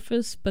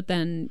amorphous, but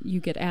then you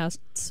get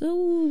asked, so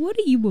what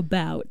are you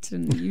about?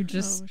 And you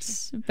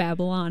just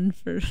babble on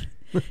for,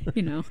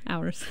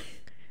 hours.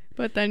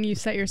 But then you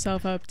set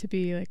yourself up to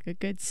be like a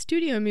good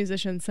studio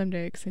musician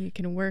someday, because then you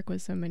can work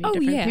with so many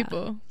different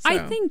people. So.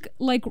 I think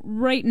like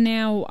right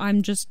now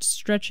I'm just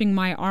stretching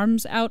my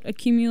arms out,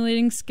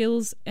 accumulating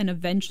skills, and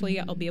eventually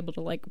I'll be able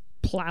to like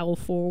plow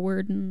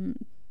forward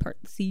and part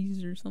the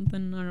seas or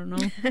something. I don't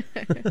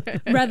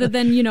know. Rather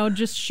than,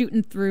 just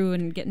shooting through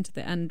and getting to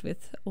the end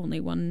with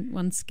only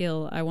one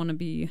skill. I want to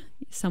be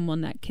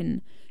someone that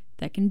can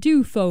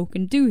do folk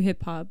and do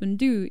hip hop and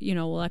do,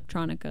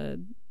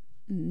 electronica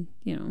and,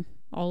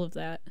 all of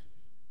that.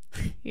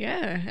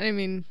 Yeah. I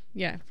mean,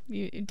 yeah,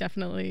 you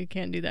definitely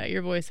can do that.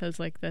 Your voice has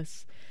like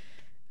this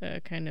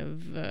kind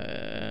of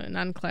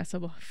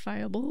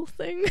non-classifiable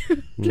thing.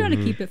 Try to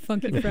keep it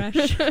funky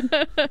fresh.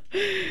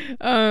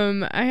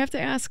 I have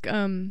to ask,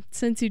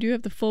 since you do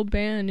have the full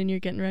band and you're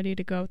getting ready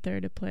to go out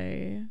there to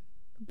play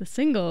the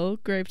single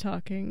Grave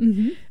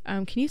Talking.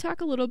 Can you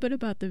talk a little bit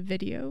about the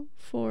video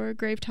for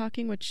Grave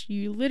Talking, which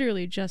you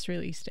literally just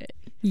released it?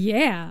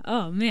 Yeah.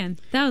 Oh man,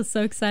 that was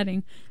so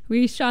exciting.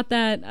 We shot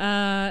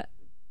that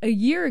a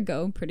year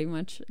ago, pretty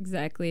much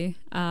exactly.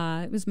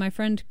 It was my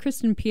friend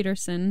Kristen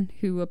Peterson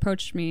who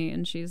approached me,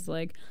 and she's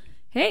like,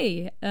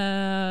 "Hey,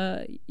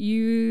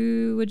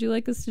 would you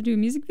like us to do a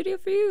music video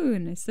for you?"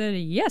 And I said,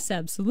 "Yes,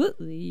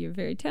 absolutely. You're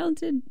very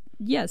talented.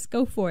 Yes,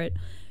 go for it."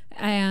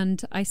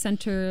 And I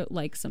sent her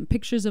like some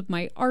pictures of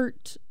my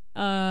art,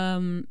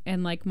 and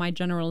like my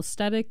general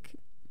aesthetic,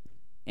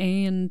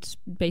 and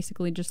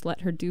basically just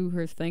let her do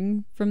her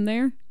thing from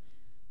there,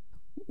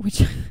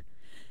 which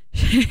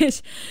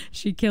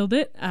she killed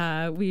it.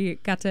 We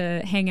got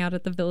to hang out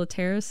at the Villa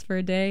Terrace for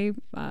a day.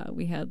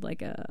 We had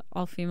like a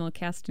all-female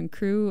cast and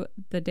crew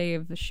the day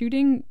of the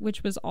shooting,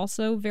 which was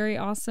also very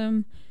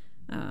awesome.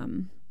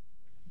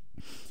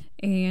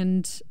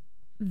 And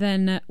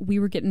then we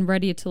were getting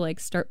ready to like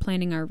start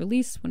planning our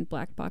release when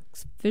Black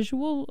Box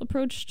Visual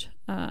approached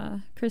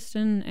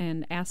Kristen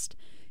and asked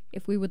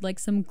if we would like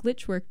some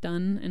glitch work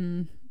done.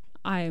 And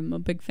I'm a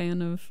big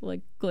fan of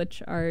like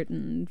glitch art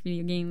and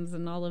video games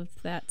and all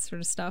of that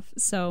sort of stuff.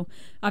 So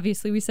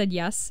obviously we said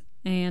yes,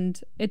 and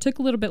it took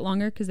a little bit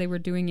longer because they were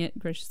doing it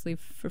graciously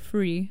for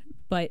free,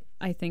 but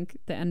I think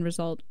the end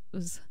result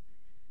was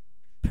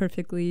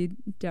perfectly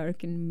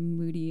dark and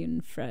moody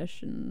and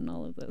fresh and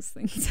all of those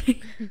things.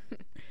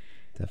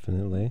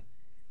 Definitely.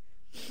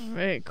 All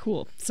right,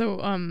 cool. So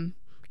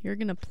you're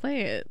gonna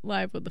play it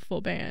live with the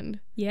full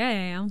band.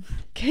 Yeah.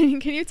 Can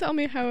you tell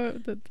me how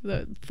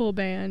the full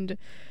band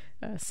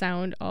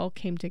sound all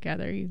came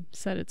together? You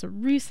said it's a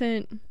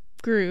recent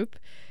group,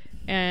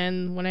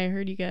 and when I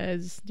heard you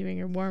guys doing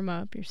your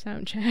warm-up, your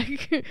sound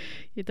check,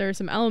 there were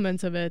some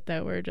elements of it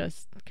that were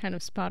just kind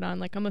of spot on,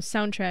 like almost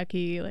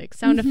soundtracky, like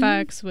sound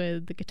effects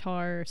with the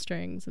guitar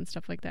strings and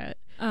stuff like that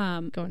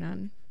going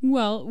on.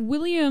 Well,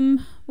 William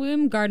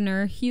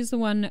Gardner, he's the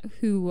one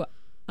who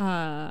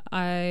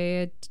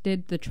I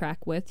did the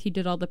track with. He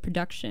did all the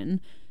production,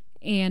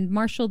 and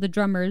Marshall, the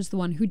drummer, is the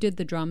one who did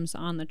the drums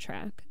on the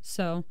track.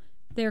 So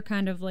they're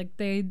kind of like,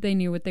 they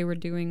knew what they were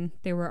doing.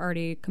 They were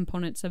already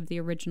components of the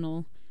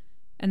original.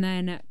 And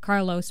then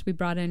Carlos we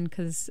brought in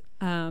because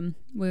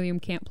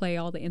William can't play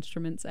all the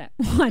instruments at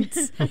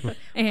once,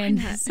 and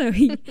so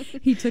he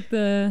took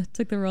the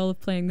role of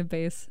playing the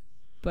bass.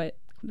 But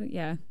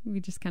yeah, we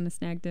just kind of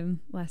snagged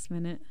him last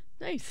minute.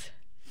 Nice.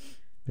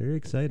 Very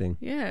exciting.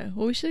 Yeah.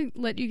 Well, we should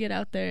let you get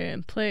out there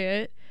and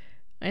play it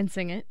and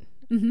sing it.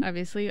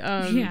 Obviously.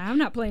 Yeah, I'm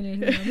not playing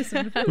anything on this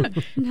one.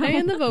 No.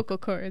 And the vocal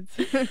cords.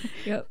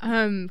 Yep.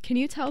 Can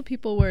you tell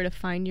people where to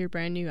find your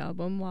brand new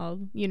album while,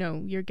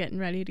 you're getting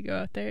ready to go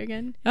out there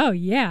again? Oh,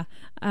 yeah.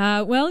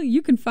 Well,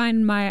 you can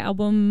find my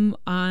album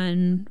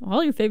on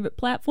all your favorite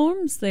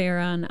platforms. They are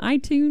on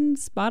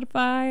iTunes,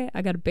 Spotify.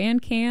 I got a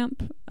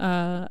Bandcamp,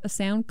 a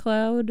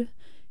SoundCloud.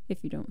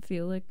 If you don't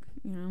feel like,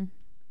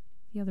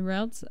 the other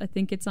routes. I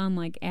think it's on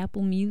like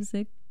Apple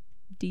Music,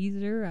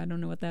 Deezer, I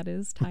don't know what that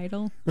is,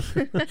 Tidal.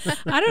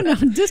 I don't know.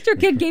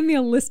 DistroKid gave me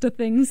a list of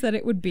things that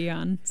it would be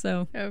on,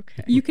 so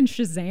okay. You can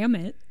Shazam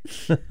it.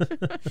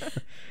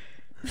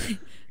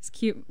 It's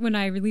cute. When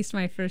I released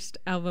my first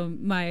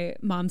album, my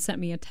mom sent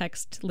me a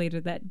text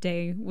later that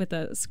day with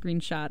a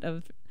screenshot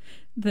of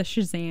the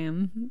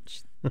Shazam.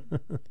 She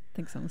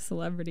thinks I'm a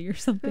celebrity or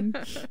something.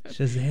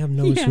 Shazam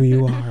knows who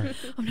you are.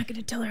 I'm not going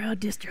to tell her how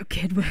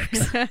DistroKid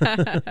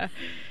works.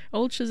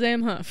 Old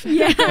Shazam Huff.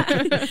 Yeah,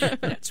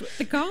 that's what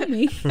they call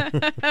me.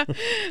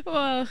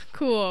 Well,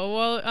 cool.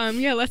 Well,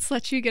 let's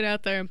let you get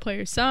out there and play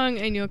your song,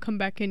 and you'll come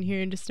back in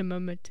here in just a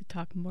moment to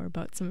talk more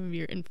about some of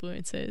your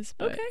influences.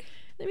 But okay.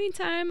 In the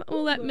meantime,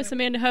 we'll let Miss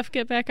Amanda Huff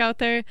get back out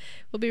there.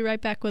 We'll be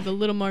right back with a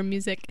little more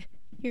music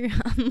here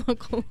on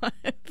Local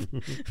Live.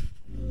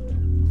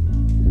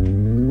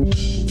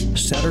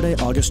 Saturday,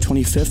 August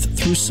 25th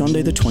through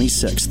Sunday the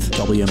 26th,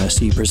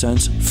 WMSE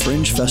presents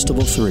Fringe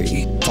Festival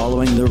 3.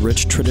 Following the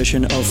rich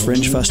tradition of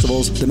Fringe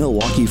Festivals, the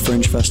Milwaukee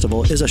Fringe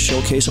Festival is a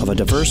showcase of a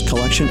diverse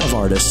collection of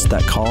artists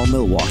that call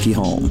Milwaukee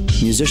home.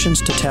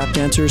 Musicians to tap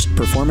dancers,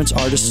 performance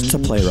artists to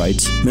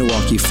playwrights,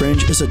 Milwaukee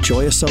Fringe is a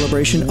joyous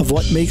celebration of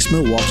what makes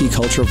Milwaukee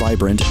culture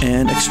vibrant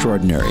and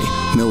extraordinary.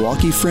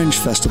 Milwaukee Fringe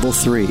Festival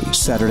 3,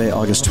 Saturday,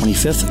 August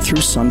 25th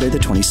through Sunday the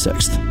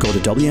 26th. Go to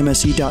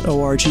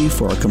WMSE.org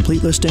for a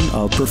complete listing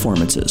of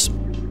performances.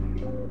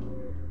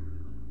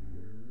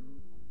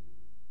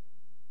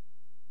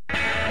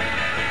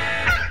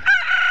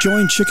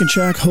 Join Chicken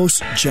Shack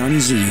host Johnny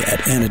Z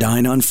at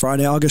Anodyne on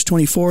Friday, August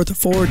 24th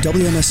for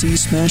WMSE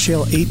Smash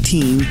Ale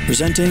 18,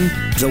 presenting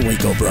the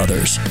Waco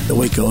Brothers. The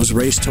Wacos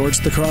race towards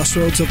the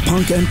crossroads of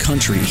punk and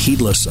country,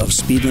 heedless of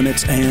speed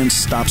limits and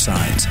stop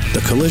signs.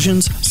 The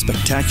collisions,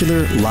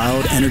 spectacular,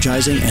 loud,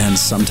 energizing, and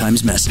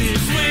sometimes messy.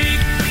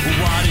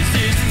 What is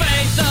this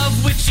faith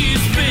of which you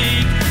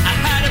speak?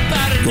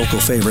 Local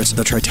favorites,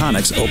 the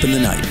Tritonics, open the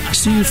night.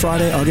 See you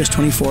Friday, August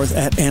 24th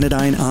at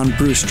Anodyne on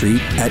Bruce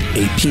Street at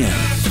 8 p.m.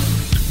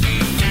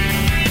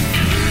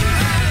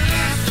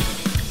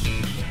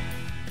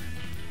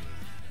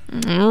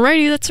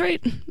 Alrighty, that's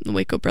right. The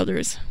Waco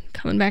Brothers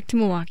coming back to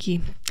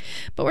Milwaukee.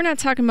 But we're not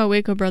talking about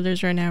Waco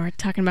Brothers right now. We're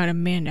talking about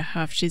Amanda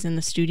Huff. She's in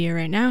the studio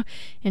right now,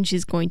 and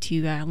she's going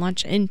to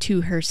launch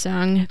into her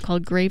song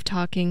called Grave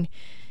Talking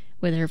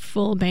with her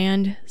full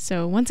band.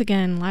 So once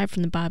again, live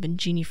from the Bob and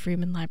Jeannie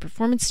Freeman Live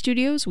Performance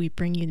Studios, we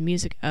bring you the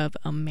music of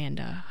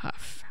Amanda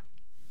Huff.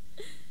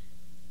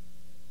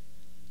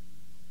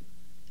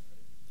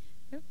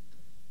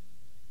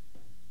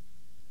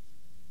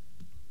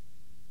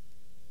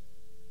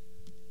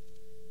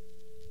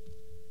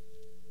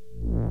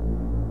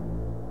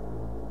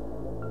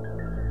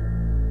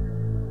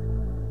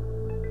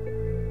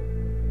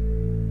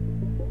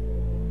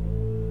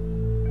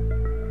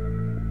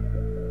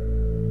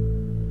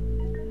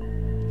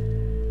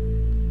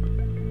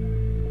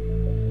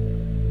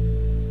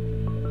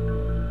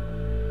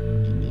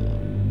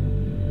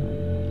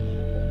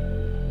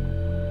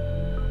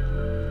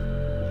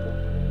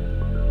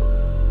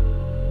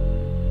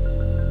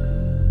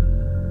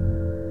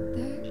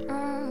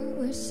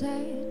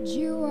 Said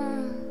you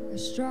are a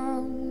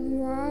strong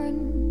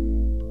one,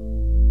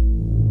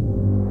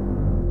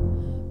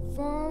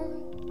 for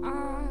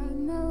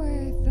armor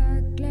with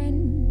a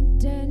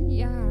glint in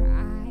your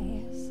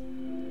eyes.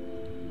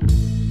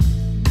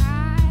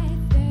 I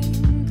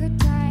think I'd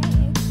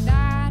take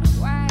that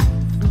away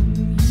from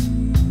you.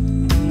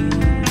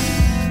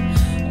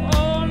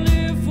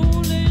 Only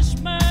foolish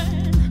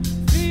men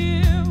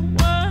fear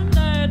when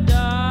they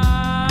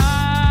die.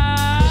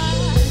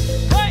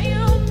 But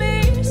you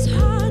miss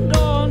her,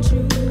 don't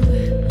you?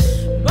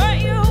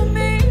 But you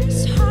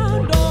miss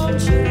her,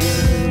 don't you?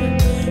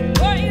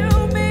 But you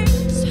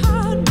miss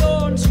her,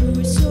 don't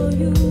you? So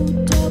you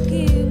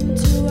talking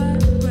to a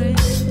friend.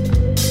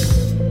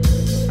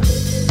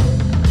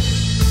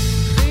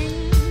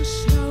 Things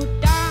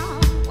slowed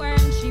down when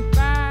she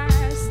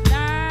passed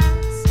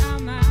that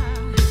summer.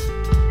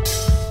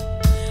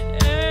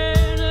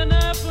 In an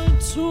effort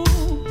to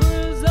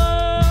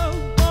preserve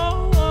what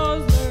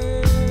was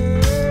there,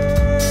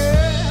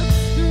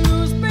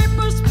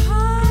 Newspapers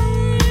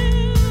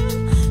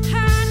piled,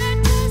 and it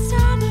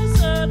decided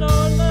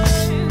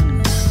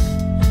settling.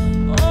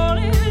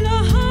 Only the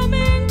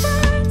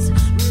hummingbirds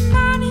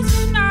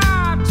managing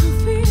not to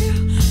feel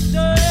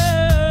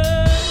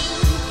dead.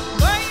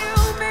 But you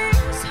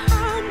miss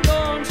her,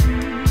 don't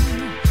you?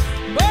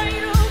 But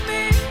you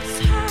miss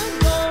her,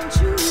 don't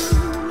you?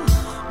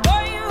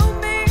 But you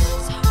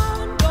miss her,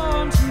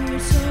 don't you? So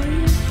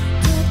you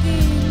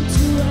talking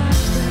to a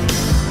friend.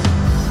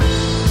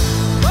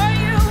 But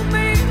you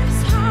miss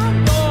her,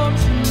 don't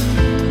you?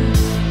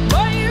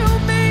 But you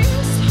miss her,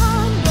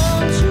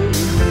 don't you?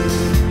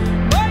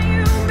 But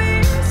you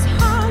miss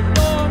her,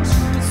 don't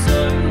you? So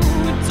you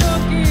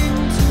talking to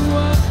a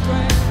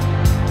friend.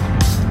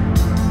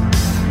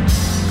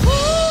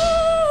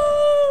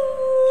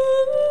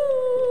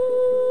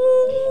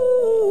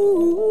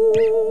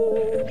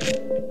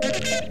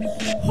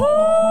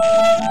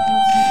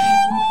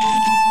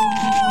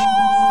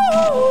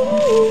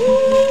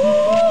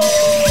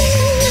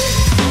 But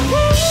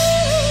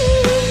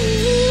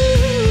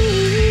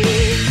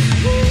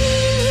you miss her,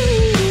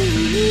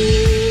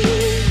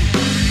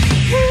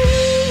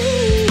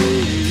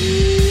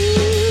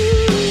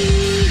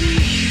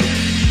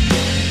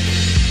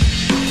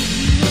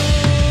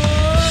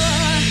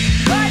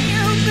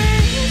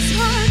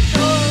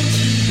 don't you?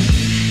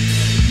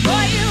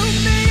 But you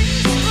miss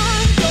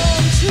her, don't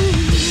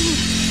you?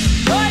 But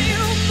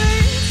you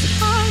miss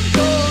her,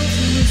 don't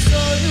you?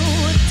 So you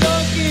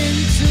talking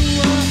to a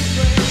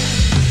friend.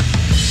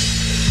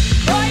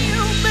 But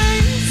you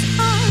miss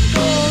her,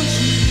 don't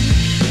you?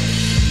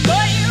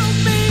 But you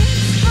miss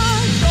her,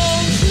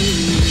 don't you?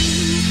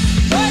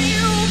 But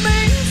you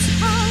miss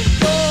her, don't you?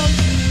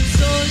 So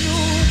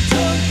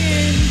you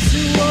talking to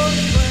a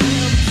friend.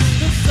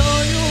 So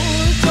you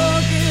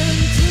talking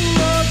to a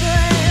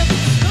grave.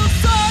 So you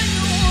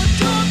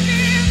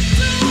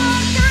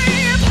talking to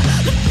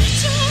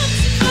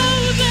a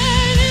grave. Just know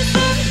that it's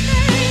okay.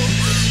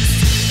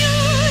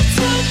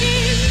 You're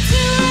talking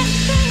to a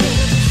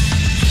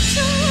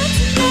grave. Just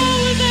know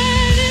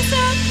that it's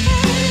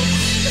okay.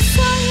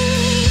 So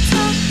you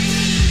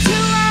talking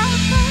to a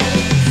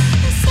grave.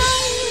 So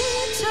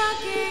you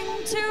talking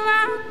to a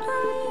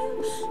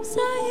grave.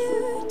 So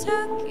you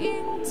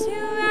talking to a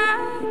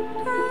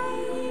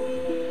grave.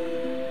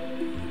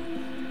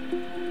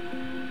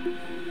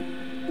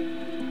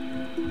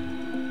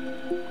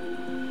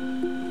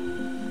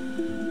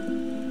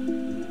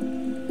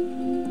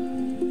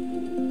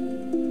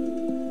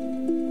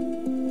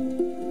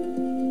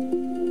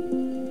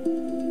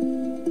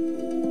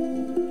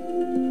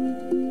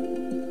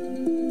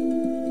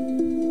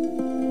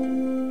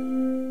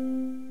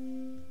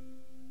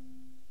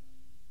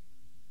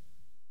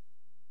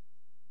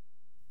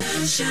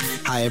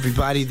 Hi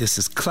everybody, this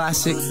is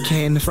Classic,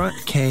 K in the front,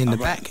 K in the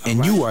back,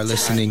 and you are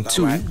listening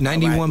to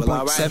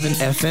 91.7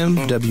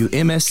 FM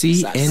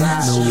WMSC in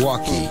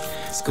Milwaukee,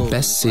 the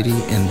best city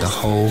in the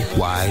whole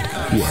wide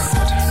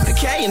world. A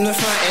K in the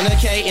front and a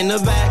K in the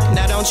back.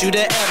 Now don't you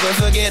dare ever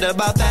forget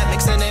about that.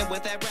 Mixing it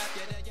with that rap,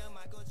 yeah, that young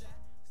Michael Jackson.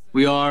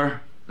 We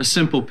are a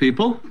simple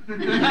people.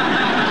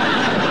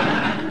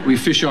 We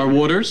fish our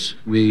waters.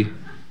 We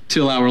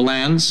till our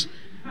lands.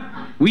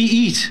 We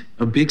eat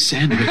a big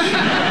sandwich.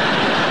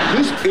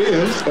 This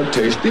is a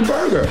tasty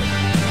burger.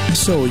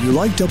 So you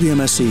like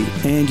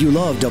WMSE, and you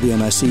love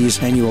WMSE's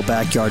annual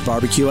backyard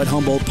barbecue at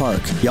Humboldt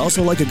Park. You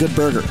also like a good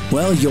burger.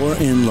 Well, you're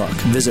in luck.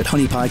 Visit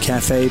Honey Pie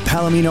Cafe,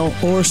 Palomino,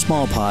 or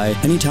Small Pie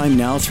anytime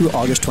now through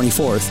August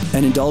 24th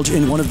and indulge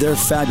in one of their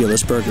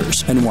fabulous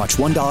burgers. And watch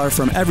 $1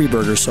 from every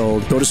burger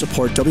sold go to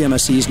support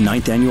WMSE's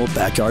 9th annual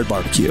backyard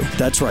barbecue.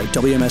 That's right,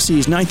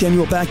 WMSE's 9th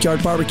annual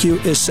backyard barbecue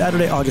is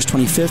Saturday, August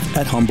 25th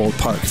at Humboldt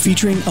Park,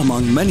 featuring,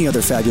 among many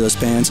other fabulous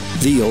bands,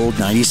 the Old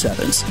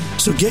 97s.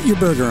 So get your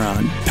burger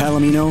on.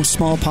 Palomino,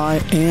 Small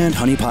Pie, and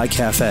Honey Pie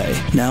Cafe,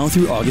 now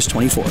through August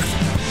 24th.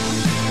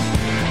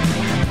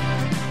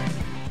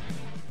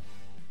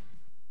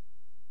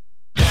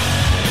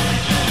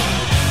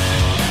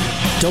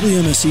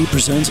 WMSE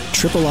presents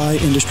Triple I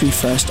Industry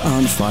Fest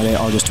on Friday,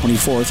 August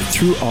 24th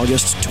through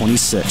August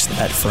 26th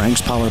at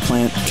Frank's Power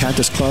Plant,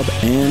 Cactus Club,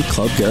 and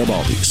Club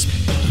Garibaldi's.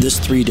 This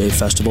 3-day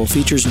festival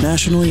features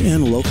nationally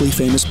and locally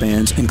famous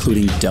bands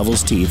including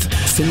Devil's Teeth,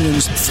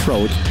 Finland's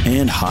Throat,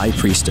 and High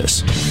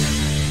Priestess.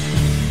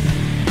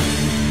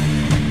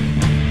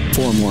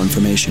 For more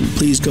information,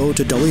 please go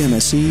to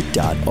WMSE.org.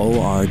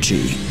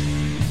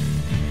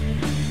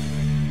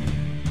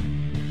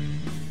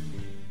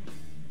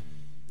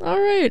 All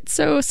right,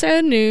 so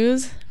sad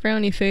news,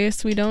 frowny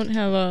face. We don't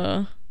have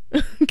a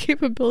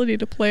capability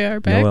to play our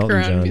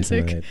background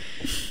music. Tonight.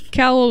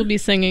 Cal will be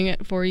singing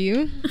it for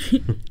you.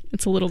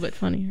 It's a little bit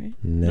funny, right?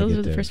 Negative. Those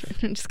are the first.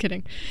 I'm just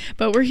kidding.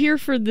 But we're here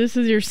for This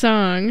Is Your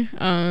Song,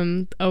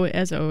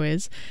 as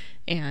always.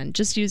 And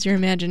just use your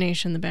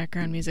imagination. The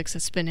background music's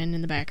spinning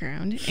in the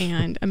background.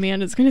 And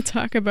Amanda's going to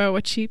talk about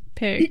what she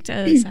picked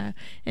as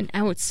an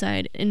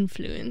outside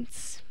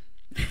influence.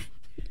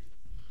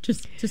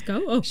 Just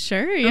go? Oh.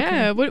 Sure,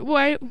 yeah.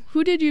 Okay.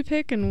 Who did you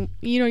pick? And,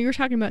 you were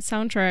talking about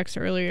soundtracks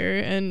earlier.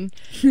 And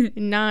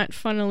not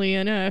funnily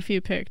enough,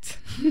 you picked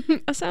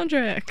a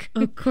soundtrack.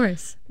 Of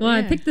course. Well, Yeah.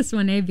 I picked this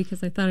one,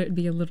 because I thought it would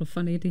be a little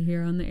funny to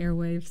hear on the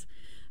airwaves.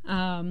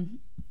 And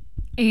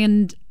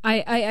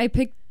I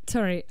picked...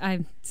 Sorry,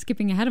 I'm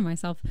skipping ahead of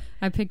myself.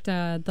 I picked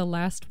The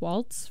Last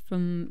Waltz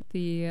from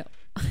the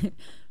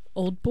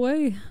Old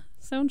Boy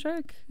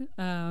soundtrack.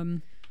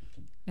 And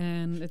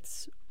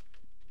it's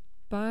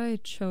by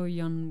Cho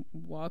Yun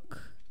Wook.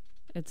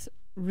 It's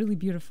really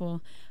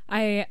beautiful.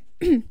 I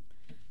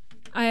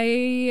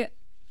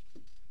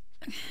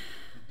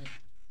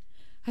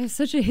have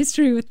such a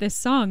history with this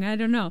song. I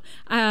don't know.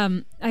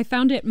 I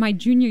found it my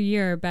junior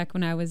year back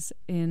when I was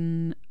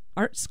in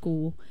art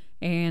school.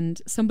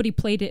 And somebody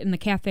played it in the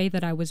cafe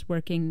that I was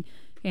working,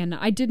 and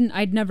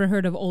I'd never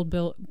heard of Old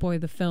Boy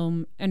the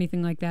film,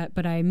 anything like that,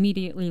 but I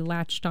immediately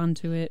latched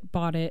onto it,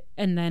 bought it,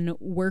 and then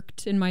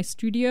worked in my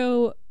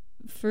studio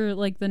for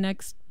like the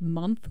next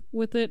month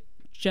with it,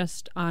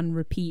 just on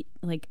repeat,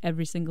 like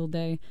every single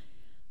day.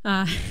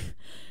 And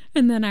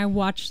then I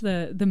watched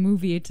the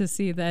movie to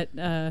see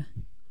that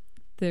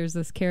there's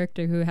this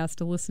character who has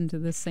to listen to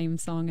this same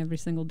song every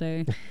single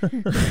day,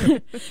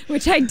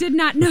 which I did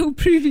not know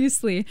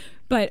previously,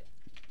 but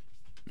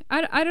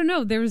I don't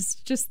know. There was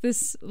just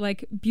this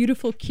like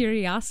beautiful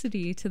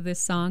curiosity to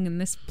this song and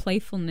this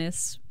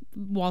playfulness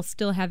while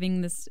still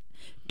having this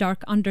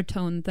dark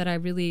undertone that I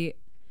really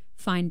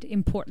find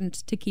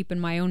important to keep in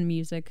my own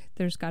music.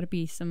 There's got to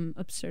be some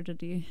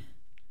absurdity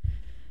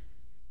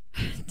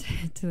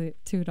to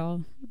it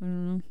all. I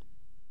don't know.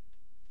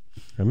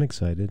 I'm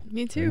excited.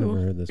 Me too. I've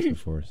never heard this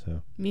before,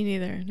 so. Me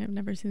neither. I've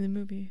never seen the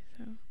movie,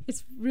 so.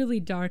 It's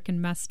really dark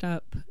and messed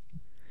up.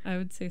 I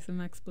would say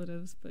some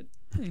expletives, but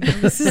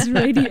this is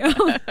radio.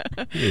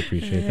 We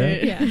appreciate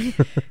that. Yeah.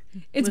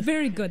 It's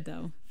very good,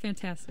 though.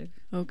 Fantastic.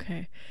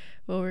 Okay.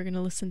 Well, we're going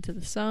to listen to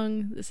the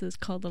song. This is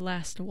called The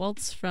Last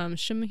Waltz from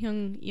Shim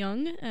Hyung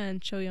Young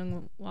and Cho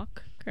Young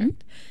Wook,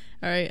 correct?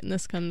 All right, and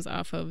this comes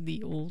off of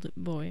the Old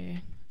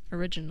Boy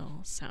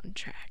original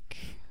soundtrack.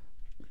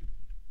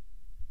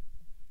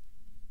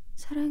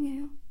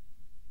 사랑해요,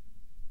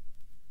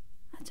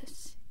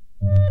 아저씨.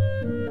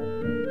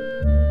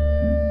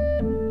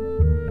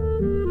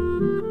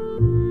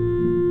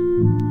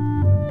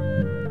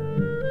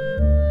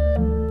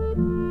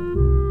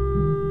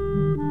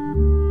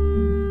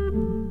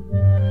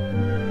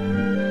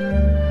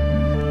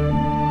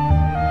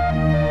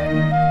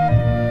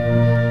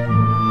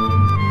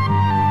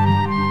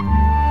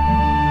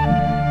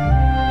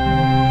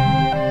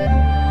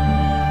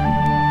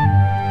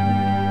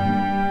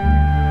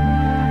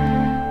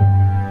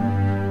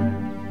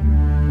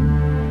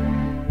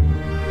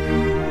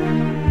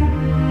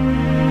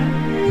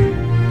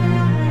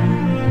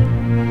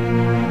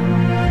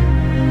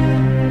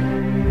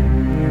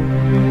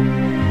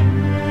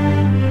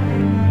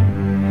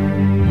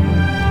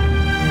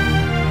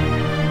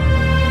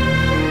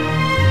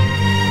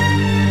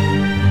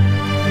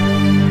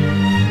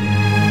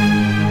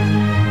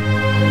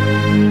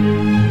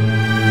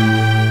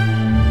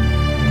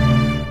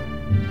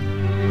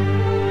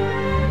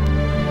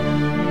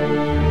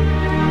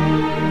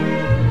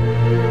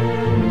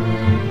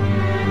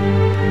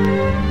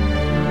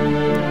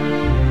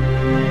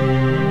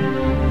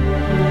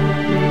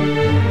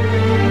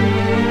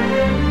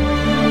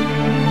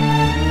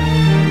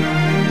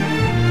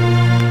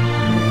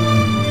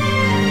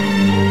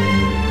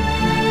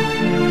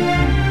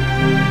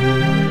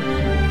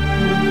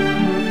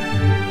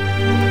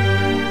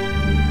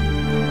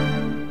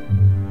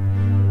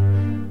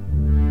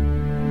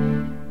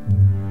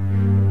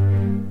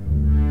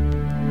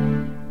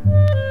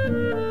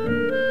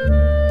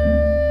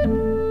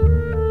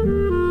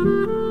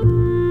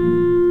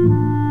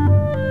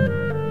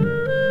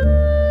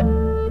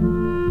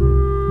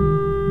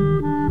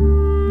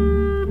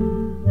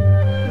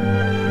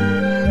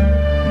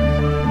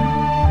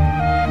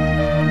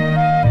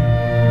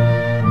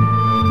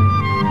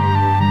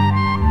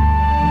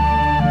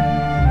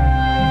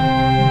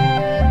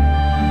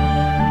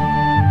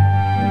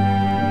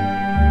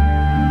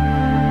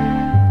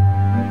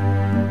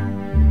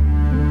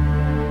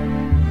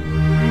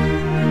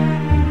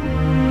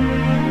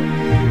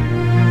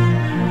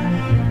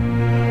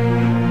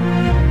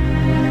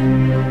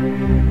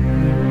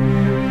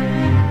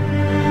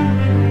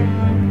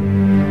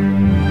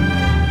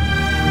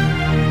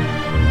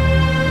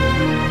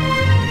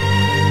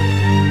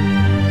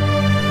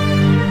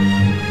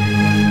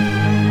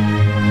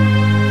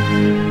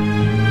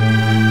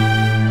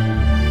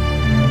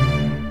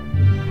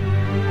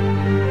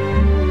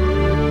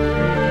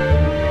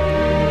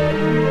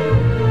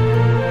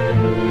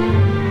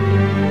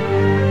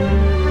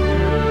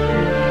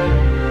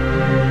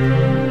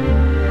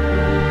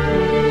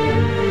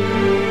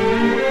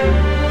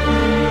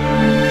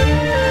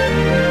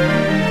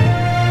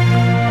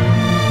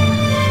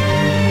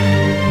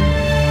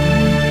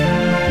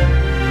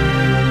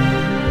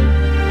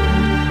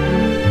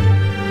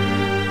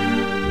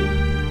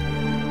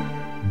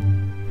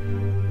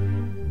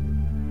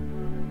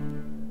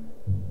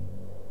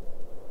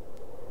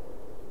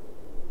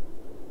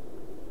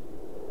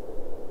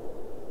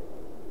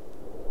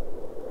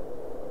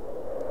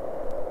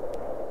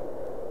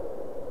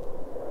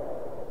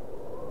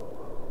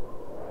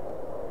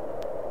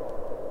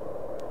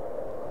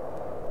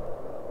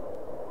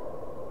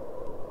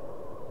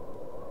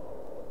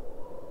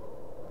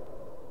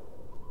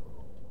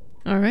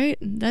 All right,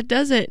 that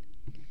does it.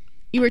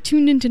 You are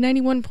tuned into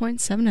 91.7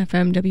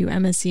 FM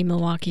WMSC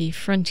Milwaukee,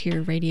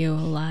 Frontier Radio,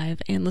 a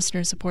live and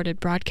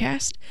listener-supported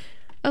broadcast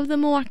of the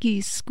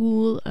Milwaukee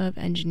School of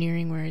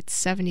Engineering, where it's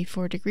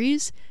 74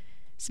 degrees,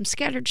 some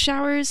scattered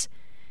showers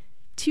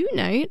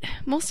tonight,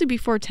 mostly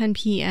before 10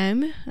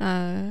 p.m.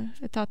 I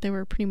thought they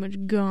were pretty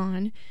much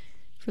gone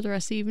for the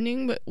rest of the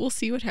evening, but we'll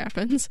see what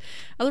happens.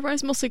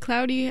 Otherwise, mostly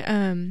cloudy,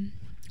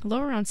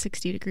 low around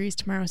 60 degrees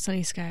tomorrow,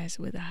 sunny skies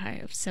with a high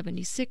of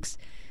 76.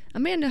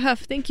 Amanda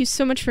Huff, thank you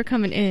so much for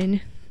coming in.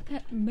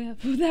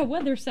 That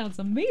weather sounds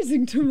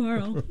amazing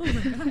tomorrow. Oh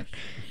my gosh.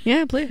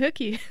 Yeah, play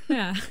hooky.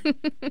 Yeah.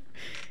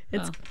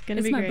 It's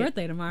gonna be my great.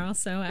 birthday tomorrow,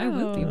 so I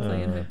will be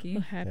playing hooky.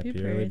 Well, happy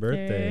early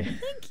birthday.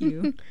 Thank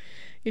you.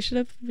 We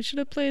should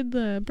have played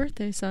the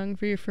birthday song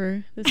for you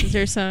for This Is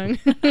Your Song.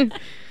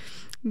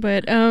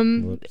 But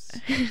Whoops.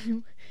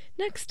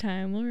 next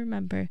time we'll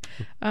remember.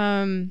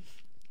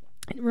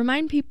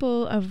 Remind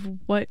people of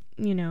what,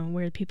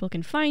 where people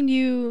can find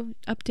you,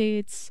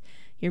 updates,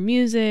 your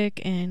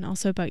music, and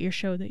also about your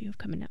show that you have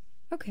coming up.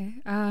 Okay.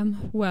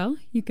 Well,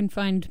 you can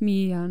find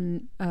me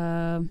on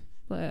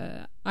iTunes,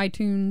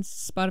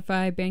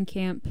 Spotify,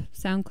 Bandcamp,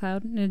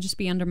 SoundCloud, and it'll just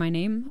be under my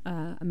name,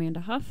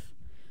 Amanda Huff.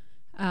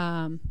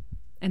 And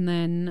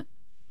then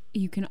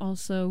you can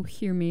also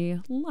hear me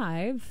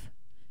live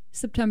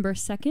September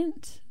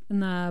 2nd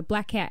in the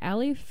Black Cat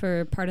Alley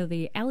for part of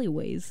the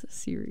Alleyways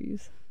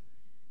series.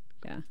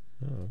 Yeah.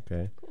 Oh,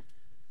 okay. Cool.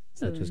 Is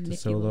that just a nifty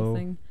solo? little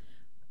thing.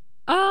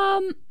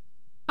 I'm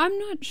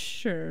not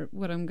sure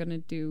what I'm gonna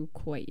do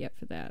quite yet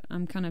for that.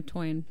 I'm kind of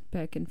toying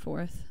back and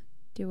forth.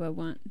 Do I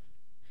want?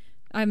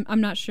 I'm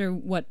not sure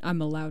what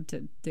I'm allowed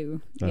to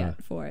do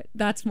yet for it.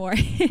 That's more.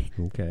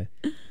 Okay.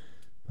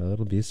 Well,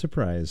 it'll be a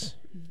surprise.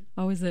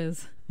 Always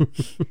is.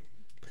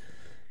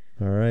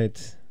 All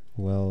right.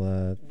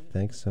 Well,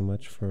 thanks so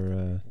much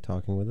for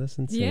talking with us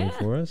and singing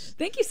for us.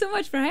 Thank you so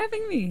much for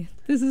having me.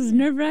 This is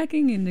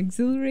nerve-wracking and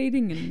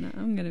exhilarating, and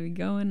I'm going to be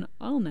going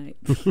all night.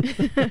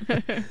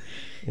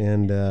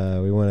 And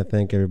we want to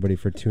thank everybody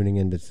for tuning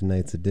in to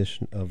tonight's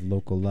edition of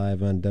Local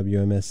Live on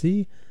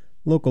WMSE.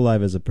 Local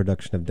Live is a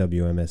production of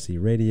WMSE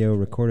Radio,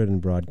 recorded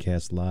and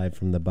broadcast live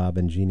from the Bob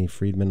and Jeannie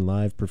Friedman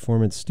Live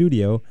Performance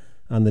Studio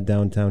on the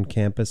downtown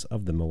campus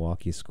of the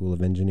Milwaukee School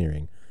of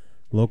Engineering.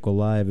 Local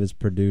Live is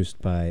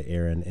produced by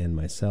Aaron and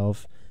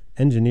myself,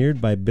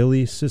 engineered by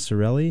Billy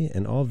Cicerelli,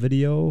 and all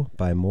video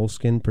by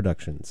Moleskin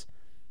Productions.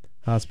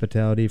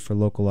 Hospitality for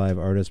Local Live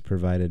artists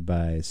provided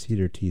by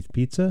Cedar Teeth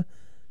Pizza,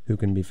 who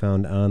can be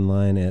found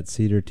online at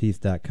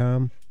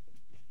cedarteeth.com.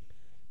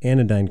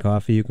 Anodyne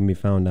Coffee, who can be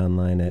found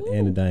online at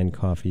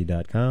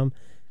anodynecoffee.com.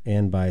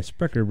 And by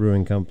Sprecher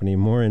Brewing Company,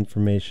 more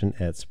information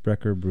at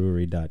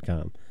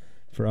spreckerbrewery.com.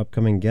 For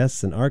upcoming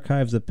guests and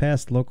archives of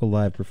past Local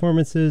Live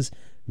performances,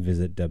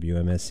 visit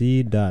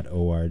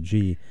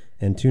WMSE.org.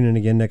 And tune in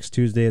again next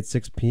Tuesday at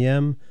 6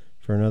 p.m.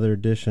 for another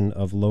edition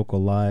of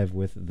Local Live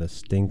with the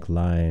Stink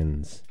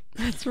Lines.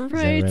 That's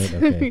right. Is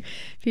that right? Okay.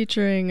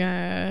 Featuring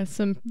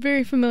some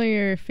very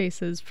familiar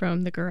faces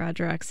from the garage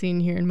rock scene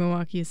here in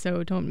Milwaukee,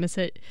 so don't miss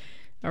it.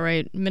 All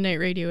right, Midnight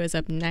Radio is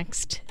up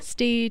next.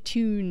 Stay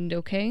tuned,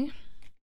 okay?